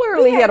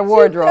Clearly he had a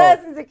wardrobe. 2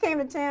 cousins that came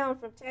to town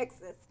from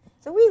Texas.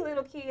 So we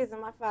little kids,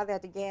 and my father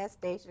at the gas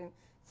station.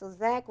 So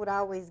Zach would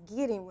always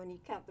get him when he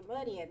count the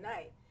money at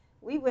night.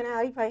 We went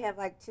out. He probably had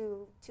like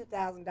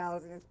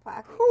 $2,000 in his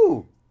pocket.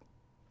 Who?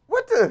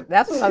 What the?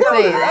 That's what I'm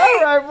saying. All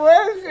right,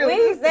 boy.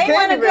 They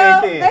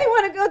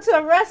want to go to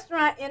a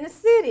restaurant in the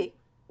city.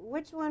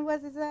 Which one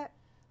was it, Zach?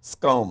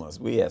 Skomas.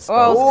 We had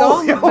Skomas.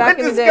 Oh, Yo, Skomas back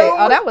in the day.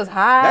 Oh, that was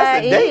high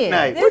That's a date end.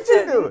 night. What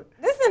you doing?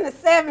 This in the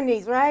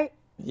 70s, right?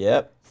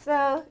 Yep.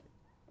 So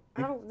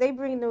they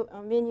bring the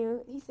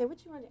menu. He said,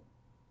 "What you want?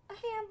 A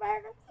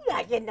hamburger? You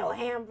not getting no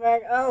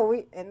hamburger."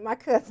 Oh, and my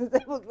cousins, they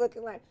was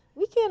looking like,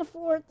 "We can't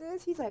afford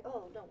this." He's like,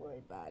 "Oh, don't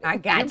worry about it." I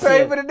got you. You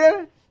paid for the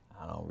dinner?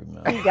 I don't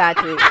remember. He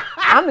got you.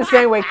 I'm the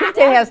same way. Kinte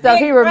has stuff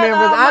he remembers.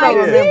 I don't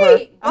Yeah.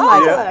 remember. I'm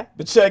like, Yeah.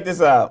 But check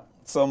this out.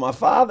 So my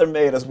father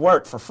made us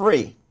work for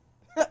free.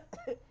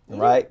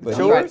 Right? But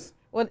Chores?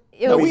 well,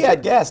 No, we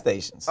had gas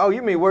stations. Oh,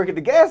 you mean work at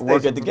the gas station?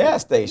 Work at the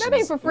gas station. that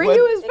ain't for free.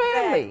 You his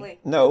family. Exactly.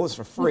 No, it was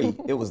for free.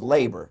 It was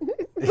labor.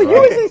 But you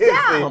was his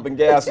job. Pumping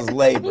gas was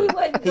labor. He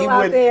wouldn't go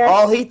out there.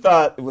 All he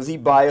thought was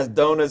he'd buy us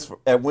donuts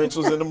at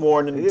Winchell's in the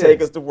morning and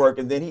take us to work,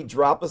 and then he'd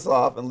drop us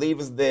off and leave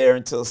us there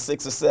until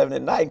 6 or 7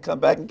 at night and come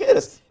back and get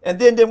us, and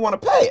then didn't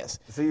want to pay us.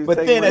 So you But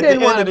take then money- at the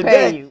Didn't end wanna of the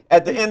pay day, you.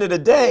 at the end of the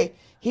day,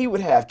 he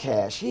would have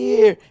cash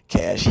here,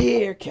 cash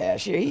here,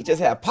 cash here. He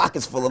just had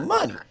pockets full of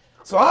money.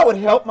 So I would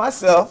help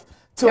myself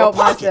to Help a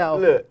pocket.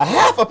 myself. Look. A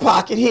half a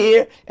pocket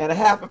here and a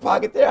half a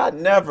pocket there. I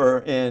never,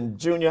 in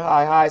junior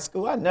high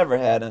school, I never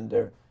had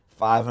under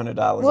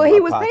 $500 Well, in my he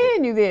was pocket.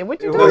 paying you then.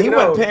 What you Well, doing? he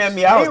No. wasn't paying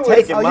me. I He was was-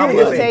 taking oh, my you He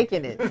was money.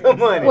 taking it. The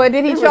money. Well,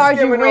 did he was charge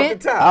you skimming off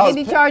rent? the top. Did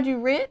he charge you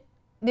rent?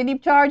 Did he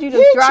charge you to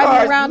He drive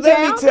charged- you around let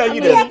town? me tell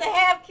you We had this. to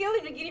have kill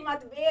him to get him out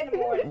the bed in the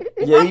morning.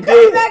 Yeah, he I'm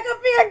coming did. back up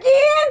here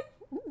again.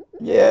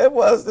 Yeah, it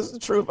was. This is the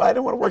truth. I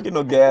didn't want to work in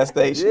no gas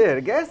station. Yeah,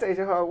 the gas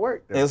station hard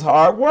work. Though. It was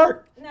hard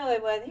work. No,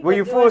 it wasn't. He Were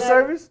you was full doing that.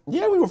 service?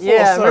 Yeah, we were full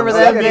Yeah, service. remember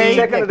that That day?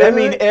 Check under mean, that the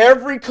mean hood?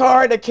 every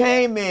car that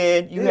came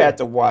in, you had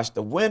to wash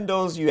the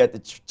windows, you had to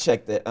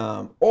check the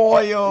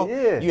oil,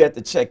 Yeah. you had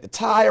to check the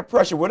tire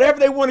pressure. Whatever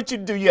they wanted you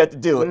to do, you had to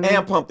do it,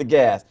 and pump the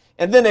gas.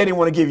 And then they didn't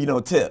want to give you no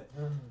tip.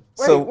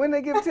 Wait, So when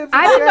they give tips,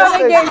 I didn't know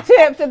they gave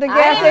tips at the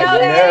gas I didn't know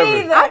station. that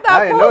either. I thought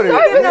I didn't full know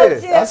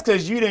service. they did. that's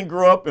because you didn't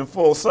grow up in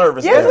full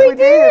service. Yes, era. we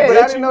did. But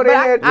I didn't know they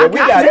had. I we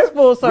got got tips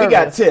full service. We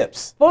got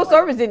tips. Full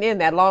service didn't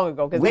end that long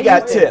ago. We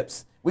got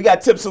tips. We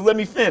got tips, so let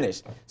me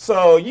finish.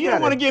 So you got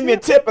don't want a to give me a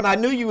tip, and I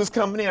knew you was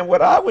coming in.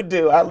 What I would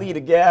do, I leave the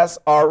gas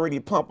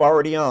pump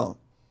already on.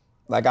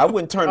 Like I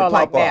wouldn't turn the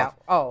pump off.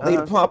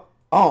 Leave the pump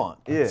on.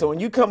 Yeah. So when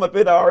you come up,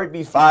 it'll already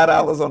be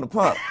 $5 on the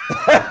pump.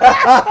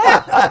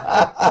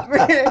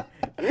 Man,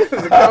 it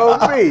was a cold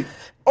beat.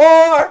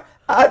 Or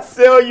I'd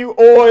sell you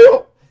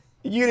oil.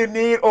 You didn't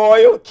need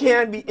oil.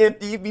 Can be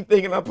empty. You'd be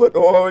thinking I put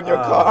oil in your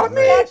car. man.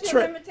 Man, That's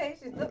your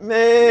limitations.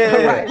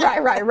 man.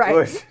 Right.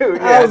 Well,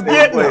 shoot, I was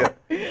getting them.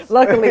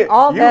 Luckily,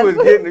 all You that. was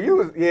getting. You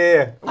was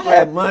yeah. I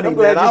had money, I'm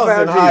glad man. you I was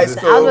found in high Jesus.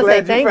 school. I was gonna say,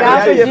 I'm glad you thank found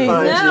God for Jesus.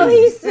 Jesus. No,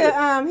 he used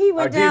to. He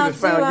went down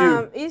Jesus found to. you.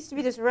 It used to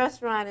be this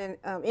restaurant in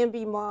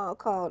MB Mall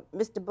called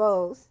Mr.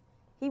 Bowes.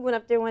 He went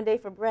up there one day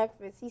for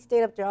breakfast. He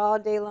stayed up there all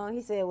day long.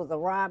 He said it was a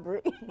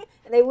robbery,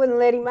 and they wouldn't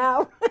let him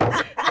out.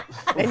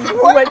 And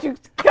you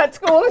cut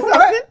school or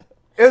something?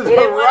 It was a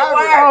didn't wanna robbery.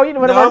 work. Oh, you didn't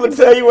want No, to I'm work.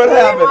 gonna tell you what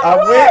happened. want I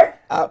work.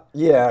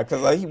 went,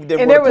 because he didn't And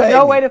want there to was pay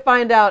no me. way to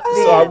find out.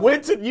 So I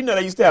went to,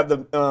 they used to have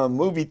the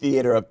movie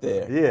theater up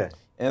there. Yeah.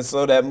 And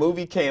so that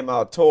movie came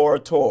out, Tor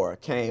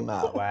came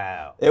out.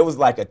 Wow. It was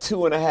like a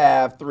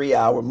 2.5, 3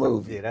 hour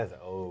movie. Yeah, that's an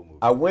old movie.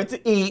 I went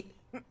to eat,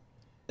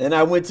 and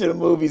I went to the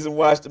movies and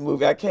watched the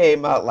movie. I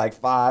came out like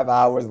 5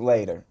 hours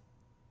later.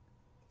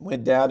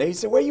 Went down there. He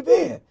said, "Where you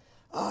been?"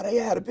 "Oh, they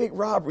had a big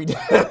robbery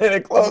down there. They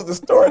closed the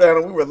store down,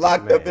 and we were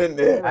locked up in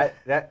there." I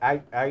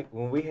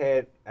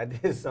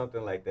did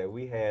something like that.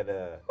 We had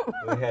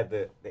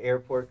the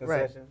airport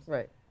concessions.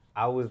 Right.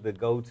 I was the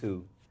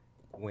go-to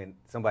when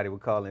somebody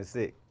would call in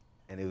sick,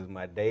 and it was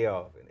my day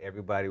off, and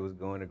everybody was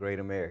going to Great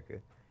America,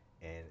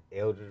 and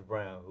Eldridge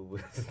Brown, who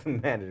was the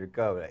manager,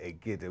 called me like, "Hey,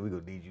 kid, we're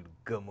gonna need you to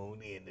come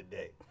on in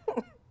today."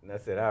 And I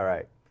said, "All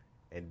right,"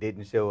 and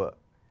didn't show up,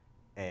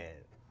 and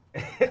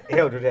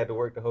Eldridge had to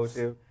work the whole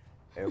shift,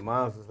 and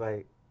Moms was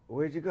like,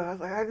 "Where'd you go?" I was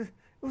like, it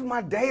was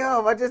my day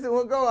off. I just didn't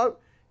want to go.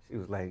 She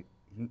was like,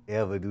 "You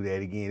ever do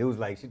that again?" It was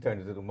like she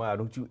turned into the mom.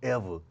 "Don't you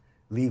ever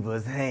leave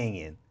us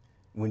hanging.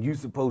 When you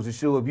supposed to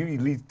show up, you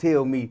at least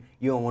tell me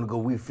you don't want to go,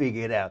 we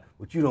figure it out.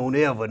 But you don't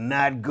ever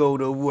not go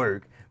to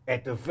work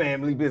at the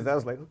family business." I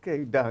was like,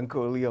 "Okay, Don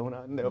Corleone,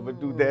 I'll never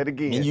do that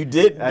again." And you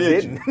didn't, I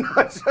did didn't.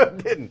 I sure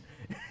didn't.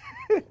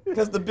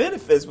 Because the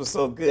benefits were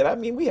so good. I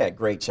mean, we had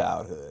great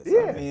childhoods.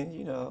 Yeah. I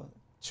mean,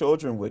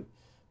 children would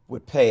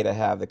pay to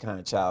have the kind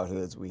of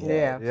childhoods we had.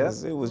 Yeah.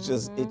 Because it was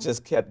just, it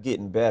just kept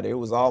getting better. It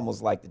was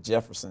almost like the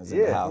Jeffersons in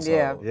the Yeah.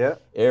 household. Yeah.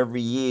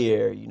 Every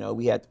year,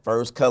 we had the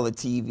first color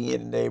TV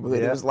in the neighborhood.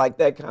 Yeah. It was like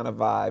that kind of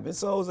vibe. And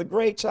so it was a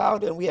great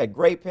childhood. We had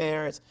great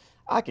parents.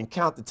 I can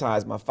count the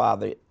times my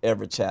father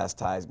ever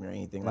chastised me or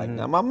anything like that.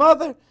 Now, my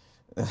mother,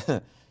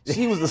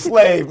 she was a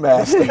slave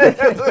master.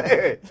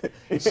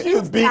 She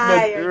was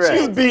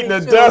beating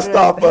the dust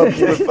off of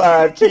you with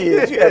 5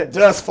 kids. You had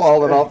dust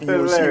falling off of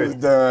you when she was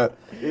done.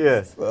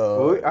 Yes.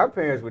 So, Our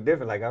parents were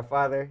different. Like our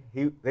father,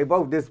 they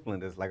both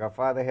disciplined us. Like our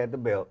father had the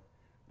belt,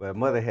 but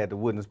mother had the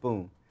wooden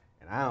spoon.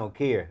 And I don't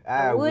care.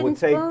 I would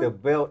take the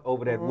belt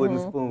over that wooden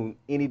spoon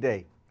any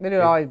day. But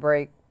it always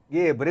break.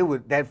 Yeah, but it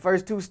would, that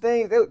first 2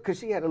 stings, because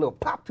she had a little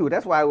pop to it.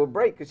 That's why it would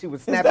break, because she would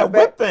snap it's that it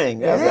back. whip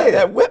thing. Yeah.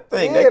 That whip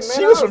thing. Yeah,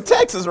 She man, was from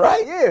Texas,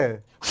 right? Yeah.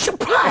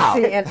 Shapow!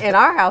 See, in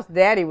our house,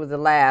 Daddy was the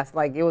last.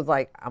 Like, it was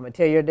like, "I'm going to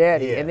tell your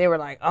daddy." Yeah. And they were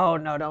like, "Oh,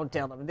 no, don't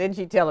tell him." Then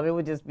she'd tell him. It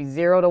would just be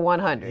 0 to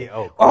 100.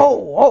 Yeah,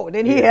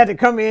 Then he had to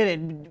come in,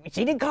 and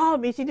she didn't call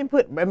me. She didn't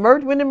put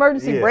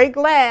emergency, Yeah. break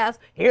glass.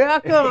 Here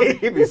I come.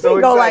 He'd be so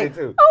go excited, like,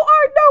 too. "Oh,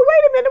 Art, no,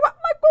 wait a minute." I'm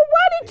like, "Well,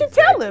 why didn't you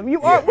tell him? We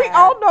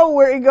all know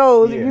where he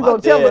goes, Yeah. and you go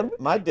tell him."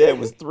 My dad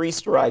was 3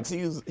 strikes.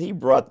 He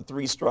brought the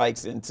 3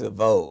 strikes into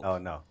Vogue. Oh,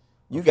 no.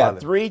 You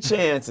got 3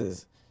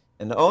 chances.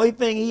 And the only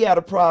thing he had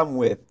a problem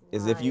with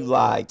is if you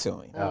lied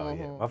to him. Oh,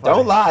 yeah. My father-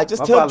 Don't lie, just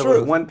my tell the father was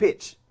truth. one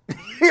pitch. I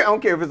don't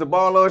care if it's a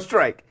ball or a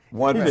strike.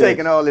 One You pitch.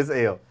 taking all this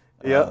L.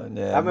 Yeah.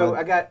 yeah, I remember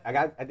my-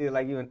 I did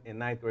like you in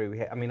 9th grade.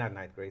 Not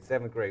 9th grade,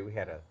 7th grade. We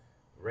had a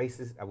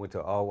racist. I went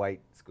to all white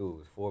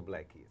schools, 4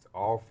 black kids.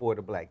 All 4 of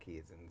the black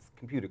kids in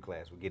computer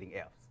class were getting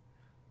Fs.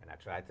 And I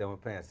tried to tell my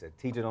parents, I said,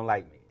 "Teacher don't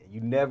like me." And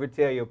you never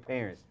tell your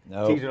parents,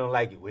 No. "Teacher don't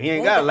like you." Well, he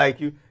ain't got to like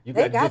you. You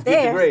They got to got just get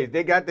the theirs. grades.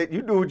 They got that.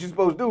 You do what you're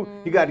supposed to do.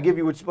 He got to give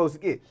you what you're supposed to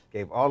get.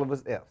 Gave all of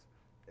us Fs.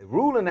 The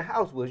rule in the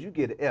house was you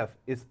get an F,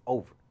 it's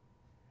over.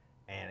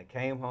 And I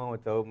came home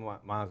and told my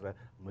mom, "I'm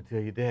going to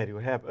tell your daddy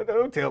what happened." I said,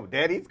 "Don't tell me,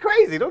 Daddy. He's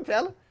crazy. Don't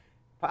tell him."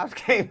 Pops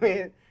came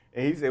in,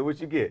 and he said, "What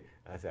you get?"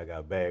 I said, "I got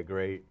a bad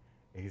grade."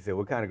 And he said,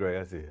 "What kind of grade?"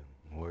 I said,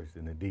 "Worse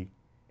than a D."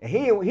 And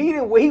he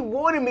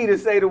wanted me to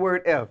say the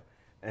word F.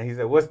 And he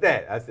said, "What's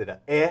that?" I said,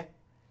 "Eh."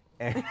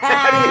 And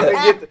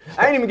I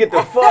didn't even get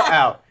the fuck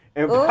out.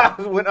 And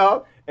Pops went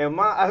off, and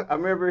I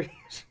remember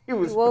he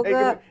was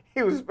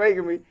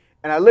spanking me.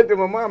 And I looked at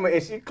my mama,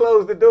 and she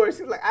closed the door.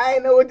 She's like, "I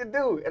ain't know what to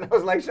do." And I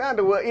was like,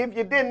 "Shonda, well, if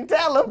you didn't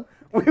tell him,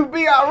 we'd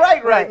be all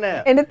right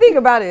now." And the thing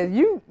about it is,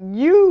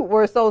 you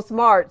were so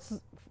smart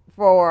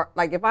for,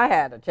 like, if I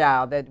had a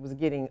child that was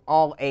getting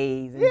all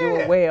A's and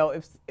doing well,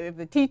 if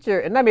the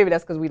teacher, and maybe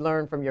that's because we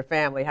learned from your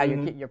family how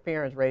your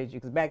parents raised you,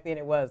 because back then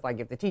it was like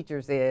if the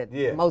teacher said,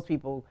 most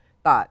people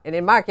thought, and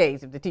in my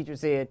case, if the teacher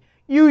said,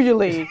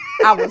 usually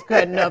I was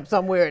cutting up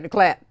somewhere in the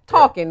class.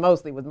 Talking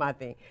mostly was my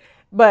thing.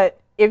 But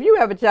if you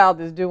have a child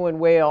that's doing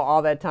well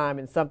all that time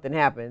and something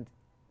happens,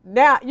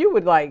 now you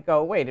would like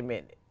go, wait a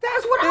minute.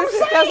 That's what I'm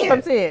saying. That's what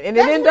I'm saying. And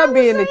it ended up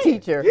being the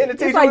teacher. Yeah, the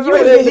teacher it's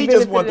like he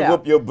just wanted to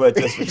whoop your butt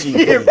just for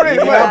cheating.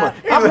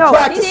 I'm No,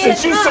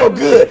 practicing. You so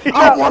good.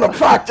 I want to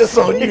practice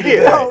on you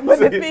today. No, but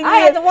the thing I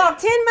had to walk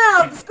 10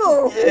 miles to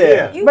school.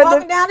 Yeah. You But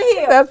walking down the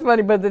hill. That's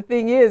funny, but the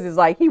thing is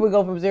like he would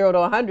go from 0 to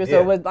 100. So Yeah.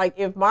 it was like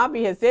if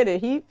mommy had said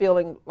it, he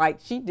feeling like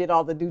she did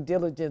all the due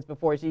diligence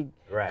before she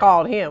Right.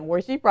 called him,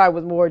 where she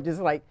probably was more just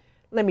like,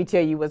 let me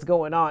tell you what's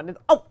going on. And,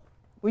 oh,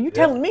 were you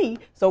telling me?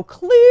 So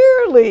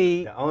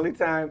clearly. The only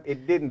time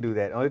it didn't do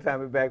that, the only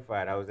time it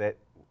backfired, I was at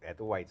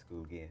the white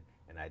school again,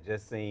 and I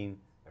just seen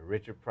a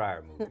Richard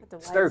Pryor movie, The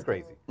White Stir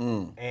School.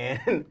 Crazy.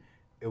 And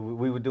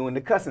we were doing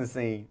the cussing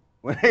scene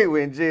when they were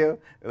in jail.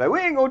 They're like, we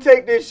ain't gonna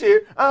take this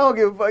shit. I don't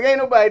give a fuck. Ain't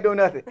nobody doing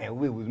nothing. And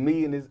we was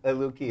me and this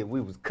little kid. We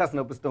was cussing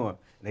up a storm.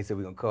 And they said,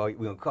 we're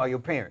gonna call your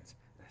parents.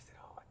 And I said,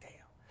 oh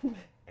damn.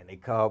 And they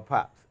called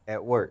Pops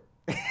at work.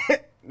 And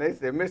they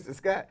said, Mr.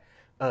 Scott,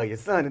 your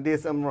son did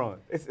something wrong.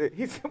 He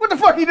said, what the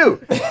fuck he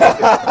do? He said,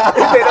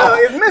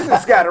 is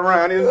Mrs. Scott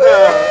around?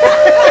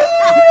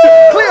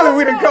 Clearly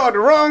we done called the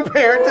wrong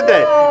parent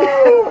today.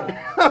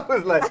 I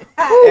was like,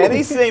 and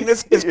he seen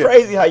this. It's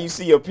crazy how you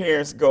see your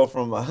parents go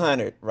from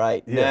 100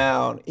 right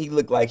now. He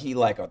looked like he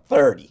like a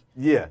 30.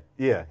 Yeah.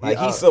 Like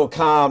he's so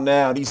calm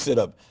now. He sit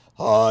up.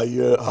 How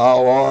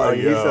are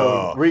you? He's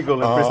so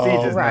regal and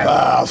prestigious now.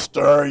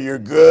 Pastor, you're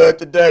good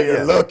today.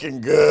 You're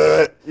looking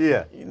good.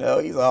 Yeah. You know,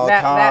 he's all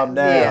calm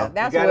now. Yeah,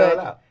 that's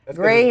what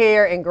gray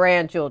hair and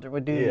grandchildren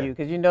would do to you,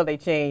 because you know they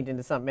changed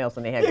into something else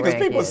when they had grandkids.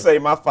 Because people say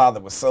my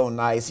father was so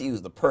nice. He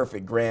was the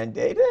perfect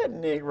granddad. That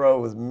Negro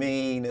was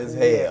mean as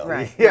hell.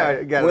 Right.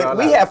 Yeah, got it all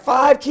We out. had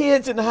 5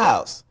 kids in the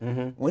house.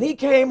 When he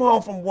came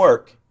home from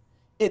work,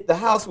 the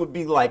house would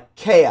be like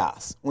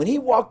chaos. When he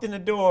walked in the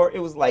door, it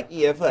was like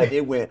E.F. Hutton.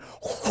 It went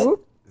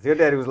whoop. Your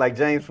daddy was like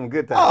James from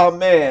Good Times. Oh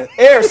man,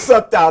 air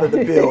sucked out of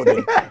the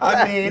building.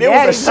 I mean, it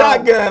was a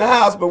shotgun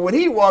house, but when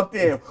he walked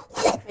in,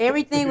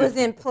 Everything was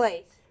in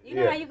place. You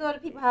know Yeah. how you go to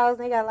people's house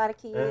and they got a lot of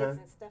kids and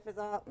stuff is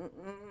all.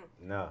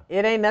 No.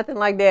 It ain't nothing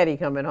like daddy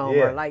coming home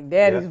Yeah. or like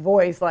daddy's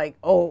voice like,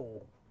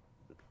 oh,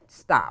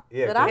 stop.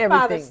 Yeah, But our 'cause-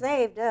 father Everything.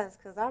 saved us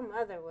because our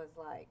mother was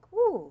like,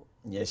 whoo,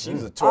 yeah, she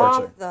was a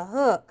torture. off the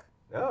hook.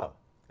 Oh,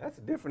 that's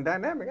a different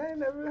dynamic. I ain't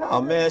never heard Oh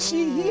that. man,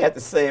 he had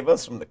to save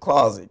us from the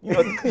closet. You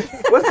know,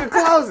 What's the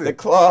closet? the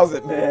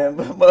closet, man.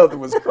 My mother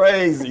was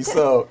crazy,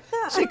 so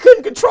she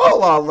couldn't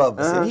control all of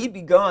us. And he'd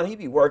be gone, he'd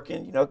be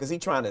working, you know, because he's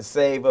trying to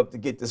save up to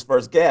get this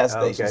first gas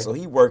station. Okay. So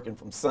he working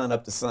from sun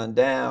up to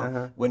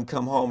sundown, wouldn't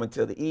come home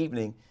until the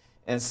evening.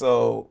 And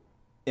so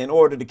in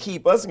order to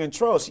keep us in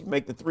control, she'd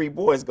make the 3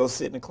 boys go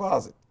sit in the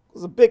closet. It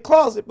was a big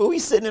closet, but we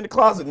sitting in the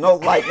closet, no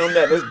light, no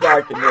nothing, it's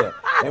dark in there.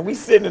 And we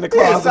sitting in the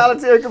Yeah, closet.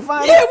 solitary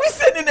confinement? Yeah, we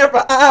sitting in there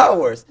for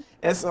hours.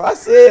 And so I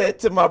said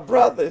to my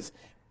brothers,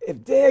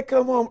 if Dad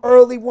come home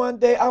early one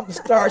day, I'm gonna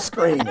start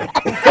screaming.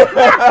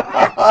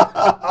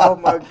 Oh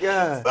my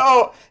God.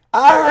 So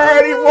I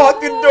heard he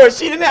walk in the door.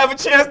 She didn't have a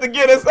chance to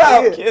get us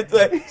out. Yeah. Kids,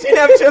 she didn't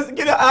have a chance to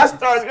get us. I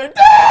started screaming,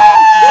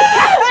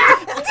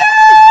 Dad!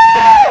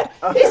 Dad!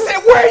 He said,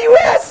 where you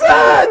at,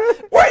 son?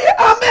 Where you?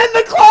 I'm in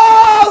the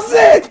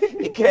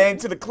closet. He came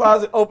to the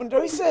closet, opened the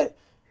door. He said,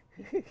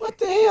 what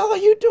the hell are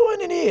you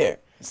doing in here?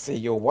 I said,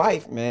 your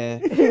wife,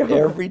 man.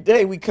 Every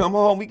day we come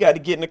home, we got to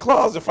get in the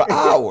closet for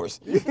hours.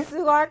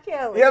 Sue R.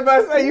 Kelly. Yeah, but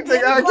I say you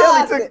took R.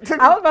 Kelly. Took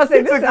I was about to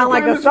say, this took sound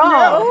like a the premise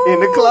song. from in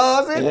the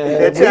closet. Yeah,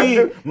 That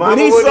chapter, when Mama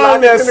he was sung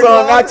locked that in the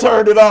song, I closet.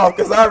 turned it off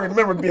because I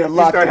remember being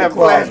locked in started the having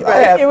closet. I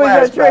flashbacks. had It was your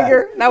flashbacks.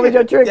 trigger. That was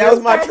your trigger. That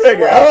was my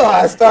trigger. Oh,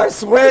 I started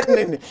sweating,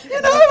 and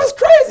it was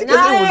crazy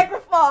Niagara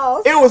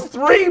Falls. it was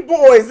 3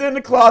 boys in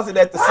the closet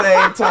at the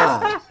same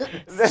time.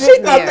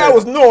 She thought that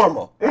was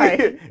normal.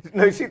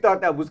 No, she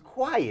thought that was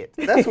quiet.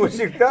 That's what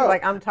she thought.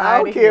 Like, I'm I tired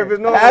don't of care if hearing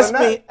it's normal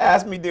or not.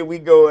 Ask me, did we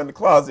go in the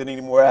closet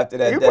anymore after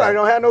that You day? probably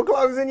don't have no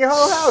closets in your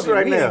whole house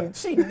right now.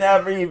 She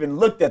never even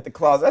looked at the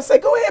closet. I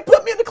said, go ahead,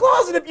 put me in the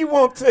closet if you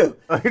want to.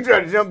 Oh, you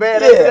trying to jump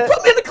bad at Yeah, that?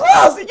 put me in the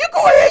closet. You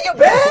go ahead, you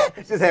bad.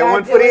 Just had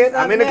one foot doing in.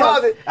 I'm in the something else.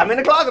 closet. I'm in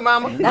the closet,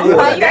 Mama. That's why you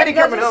had to Daddy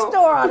go to coming the home.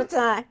 store all the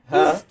time. He's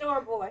a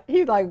store boy.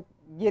 He's like,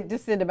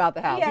 just send him out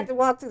the house. He had to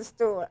walk to the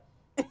store.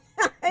 he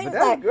But was that was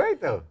like,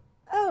 great though.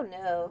 oh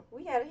no.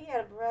 He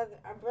had a brother.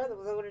 Our brother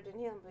was older than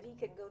him, but he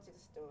couldn't go to the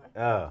store.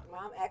 Oh.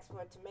 Mom asked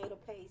for a tomato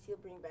paste. He'll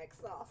bring back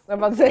sauce. I'm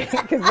about to say,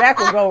 because Zach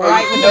will go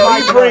right with the No, he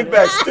microphone. bring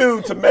back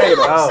stewed tomatoes.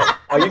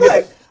 Oh, you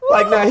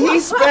Like now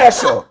he's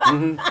special,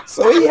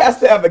 so he has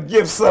to have a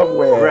gift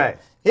somewhere. Right.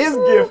 His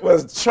gift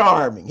was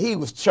charming. He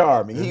was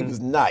charming. He was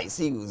nice.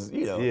 He was,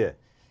 Yeah.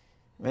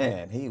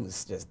 Man, he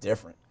was just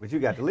different. But you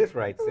got the list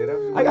right, Sid.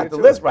 I got the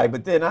list right,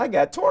 but then I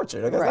got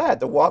tortured because I had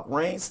to walk,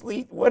 rain,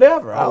 sleet,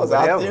 whatever. I was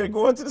out there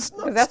going to the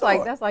store. That's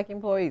like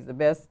employees. The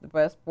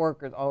best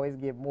workers always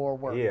get more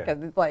work. Yeah.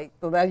 Because it's like,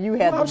 so that you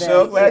had I'm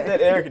so glad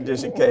that air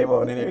conditioning came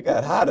on in here. It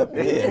got hot up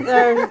in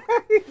here.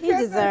 He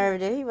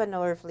deserved it. He wasn't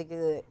no earthly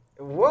good.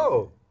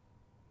 Whoa.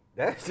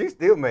 She's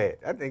still mad.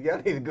 I think y'all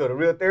need to go to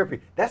real therapy.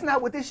 That's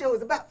not what this show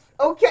is about.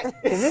 Okay.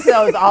 This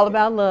show is all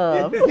about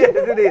love. Yes,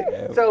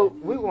 it is. So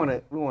we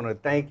wanna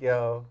thank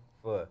y'all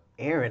for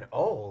airing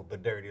all the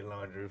dirty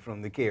laundry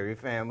from the Carey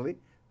family.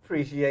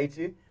 Appreciate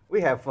you. We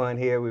have fun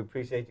here. We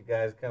appreciate you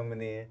guys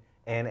coming in.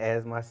 And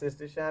as my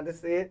sister Shonda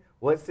said,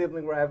 what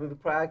Sibling Rivalry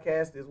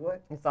podcast is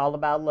what? It's all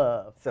about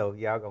love. So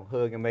y'all gonna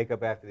hug and make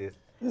up after this.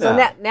 So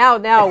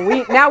now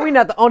we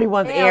not the only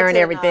ones airing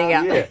everything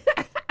out. Yeah.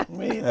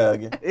 We ain't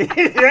hugging.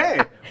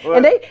 Yeah. Well,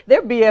 And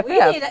they're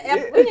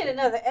BFFs. We need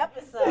another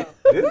episode.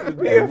 this is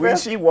Hey, when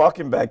BFF. she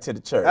walking back to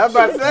the church. I was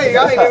about to say,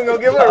 y'all ain't even gonna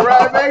give her a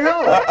ride back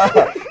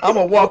home. I'm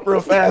going to walk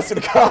real fast to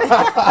the car.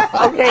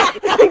 Okay,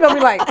 he gonna be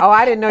like, oh,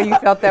 I didn't know you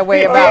felt that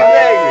way about it.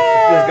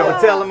 Exactly. Just gonna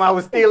tell them I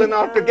was stealing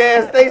off the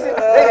gas station.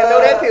 They didn't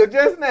know that till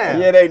just now.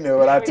 Yeah, they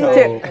knew it. I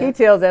told. He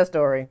tells that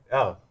story.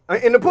 Oh,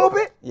 in the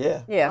pulpit?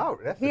 Yeah. Yeah, Oh,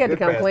 that's he a had to good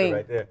come pastor clean.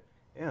 right there.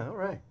 Yeah, all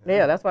right.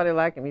 Yeah, that's why they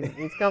like him. He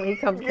comes You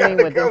clean gotta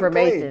with come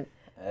information.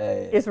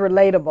 Hey. It's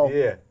relatable.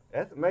 Yeah,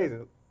 that's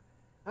amazing.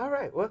 All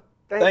right, well,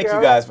 Thank y'all.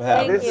 you guys for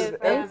having This us. is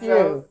Thank episode.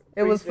 you.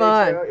 It was Appreciate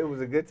fun. y'all. It was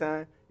a good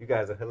time. You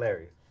guys are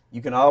hilarious.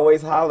 You can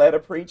always holler at a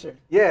preacher.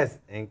 Yes,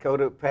 and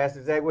Coda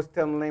Pastor Zach, what's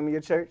the name of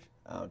your church?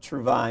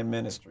 True Vine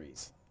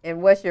Ministries.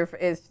 And what's your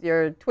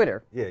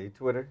Twitter? Yeah, your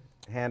Twitter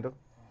handle.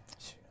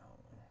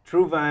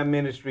 True Vine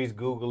Ministries,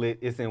 Google it.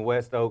 It's in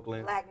West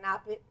Oakland. Black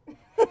Noppet.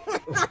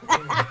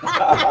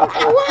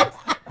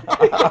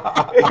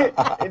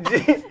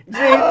 Gene,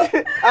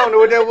 I don't know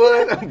what that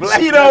was. Black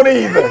She don't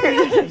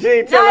either.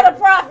 Gene, tell Not a him,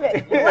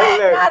 prophet.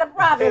 Hilarious. Not a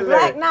prophet.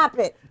 Black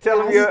Noppet.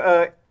 tell him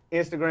your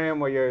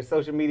Instagram or your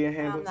social media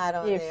handle. I'm not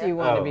on If there. she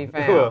want to be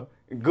found. Well,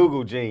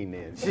 Google Gene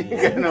then. She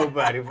ain't got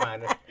nobody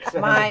find her.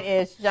 Mine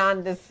is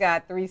Shonda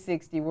Scott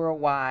 360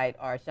 worldwide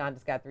or Shonda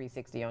Scott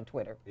 360 on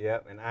Twitter.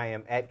 Yep, and I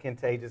am at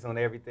Contagious on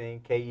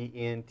everything.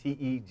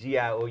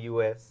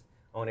 KENTEGIOUS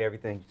on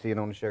everything. You see it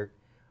on the shirt.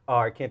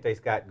 Or Kente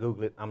Scott,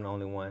 Google it. I'm the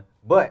only one.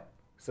 But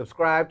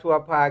subscribe to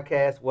our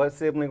podcast, What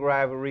Sibling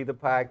Rivalry, the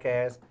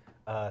podcast.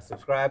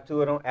 Subscribe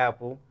to it on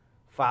Apple.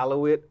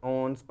 Follow it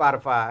on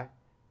Spotify.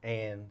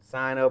 And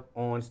sign up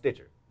on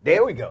Stitcher.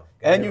 There we go.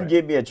 And you can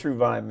get me at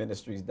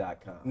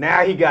TrueVineMinistries.com.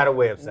 Now he got a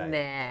website.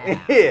 Nah.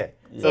 Yeah.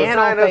 So And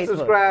sign on up, Facebook.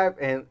 subscribe,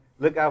 and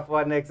look out for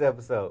our next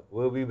episode.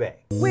 We'll be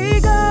back.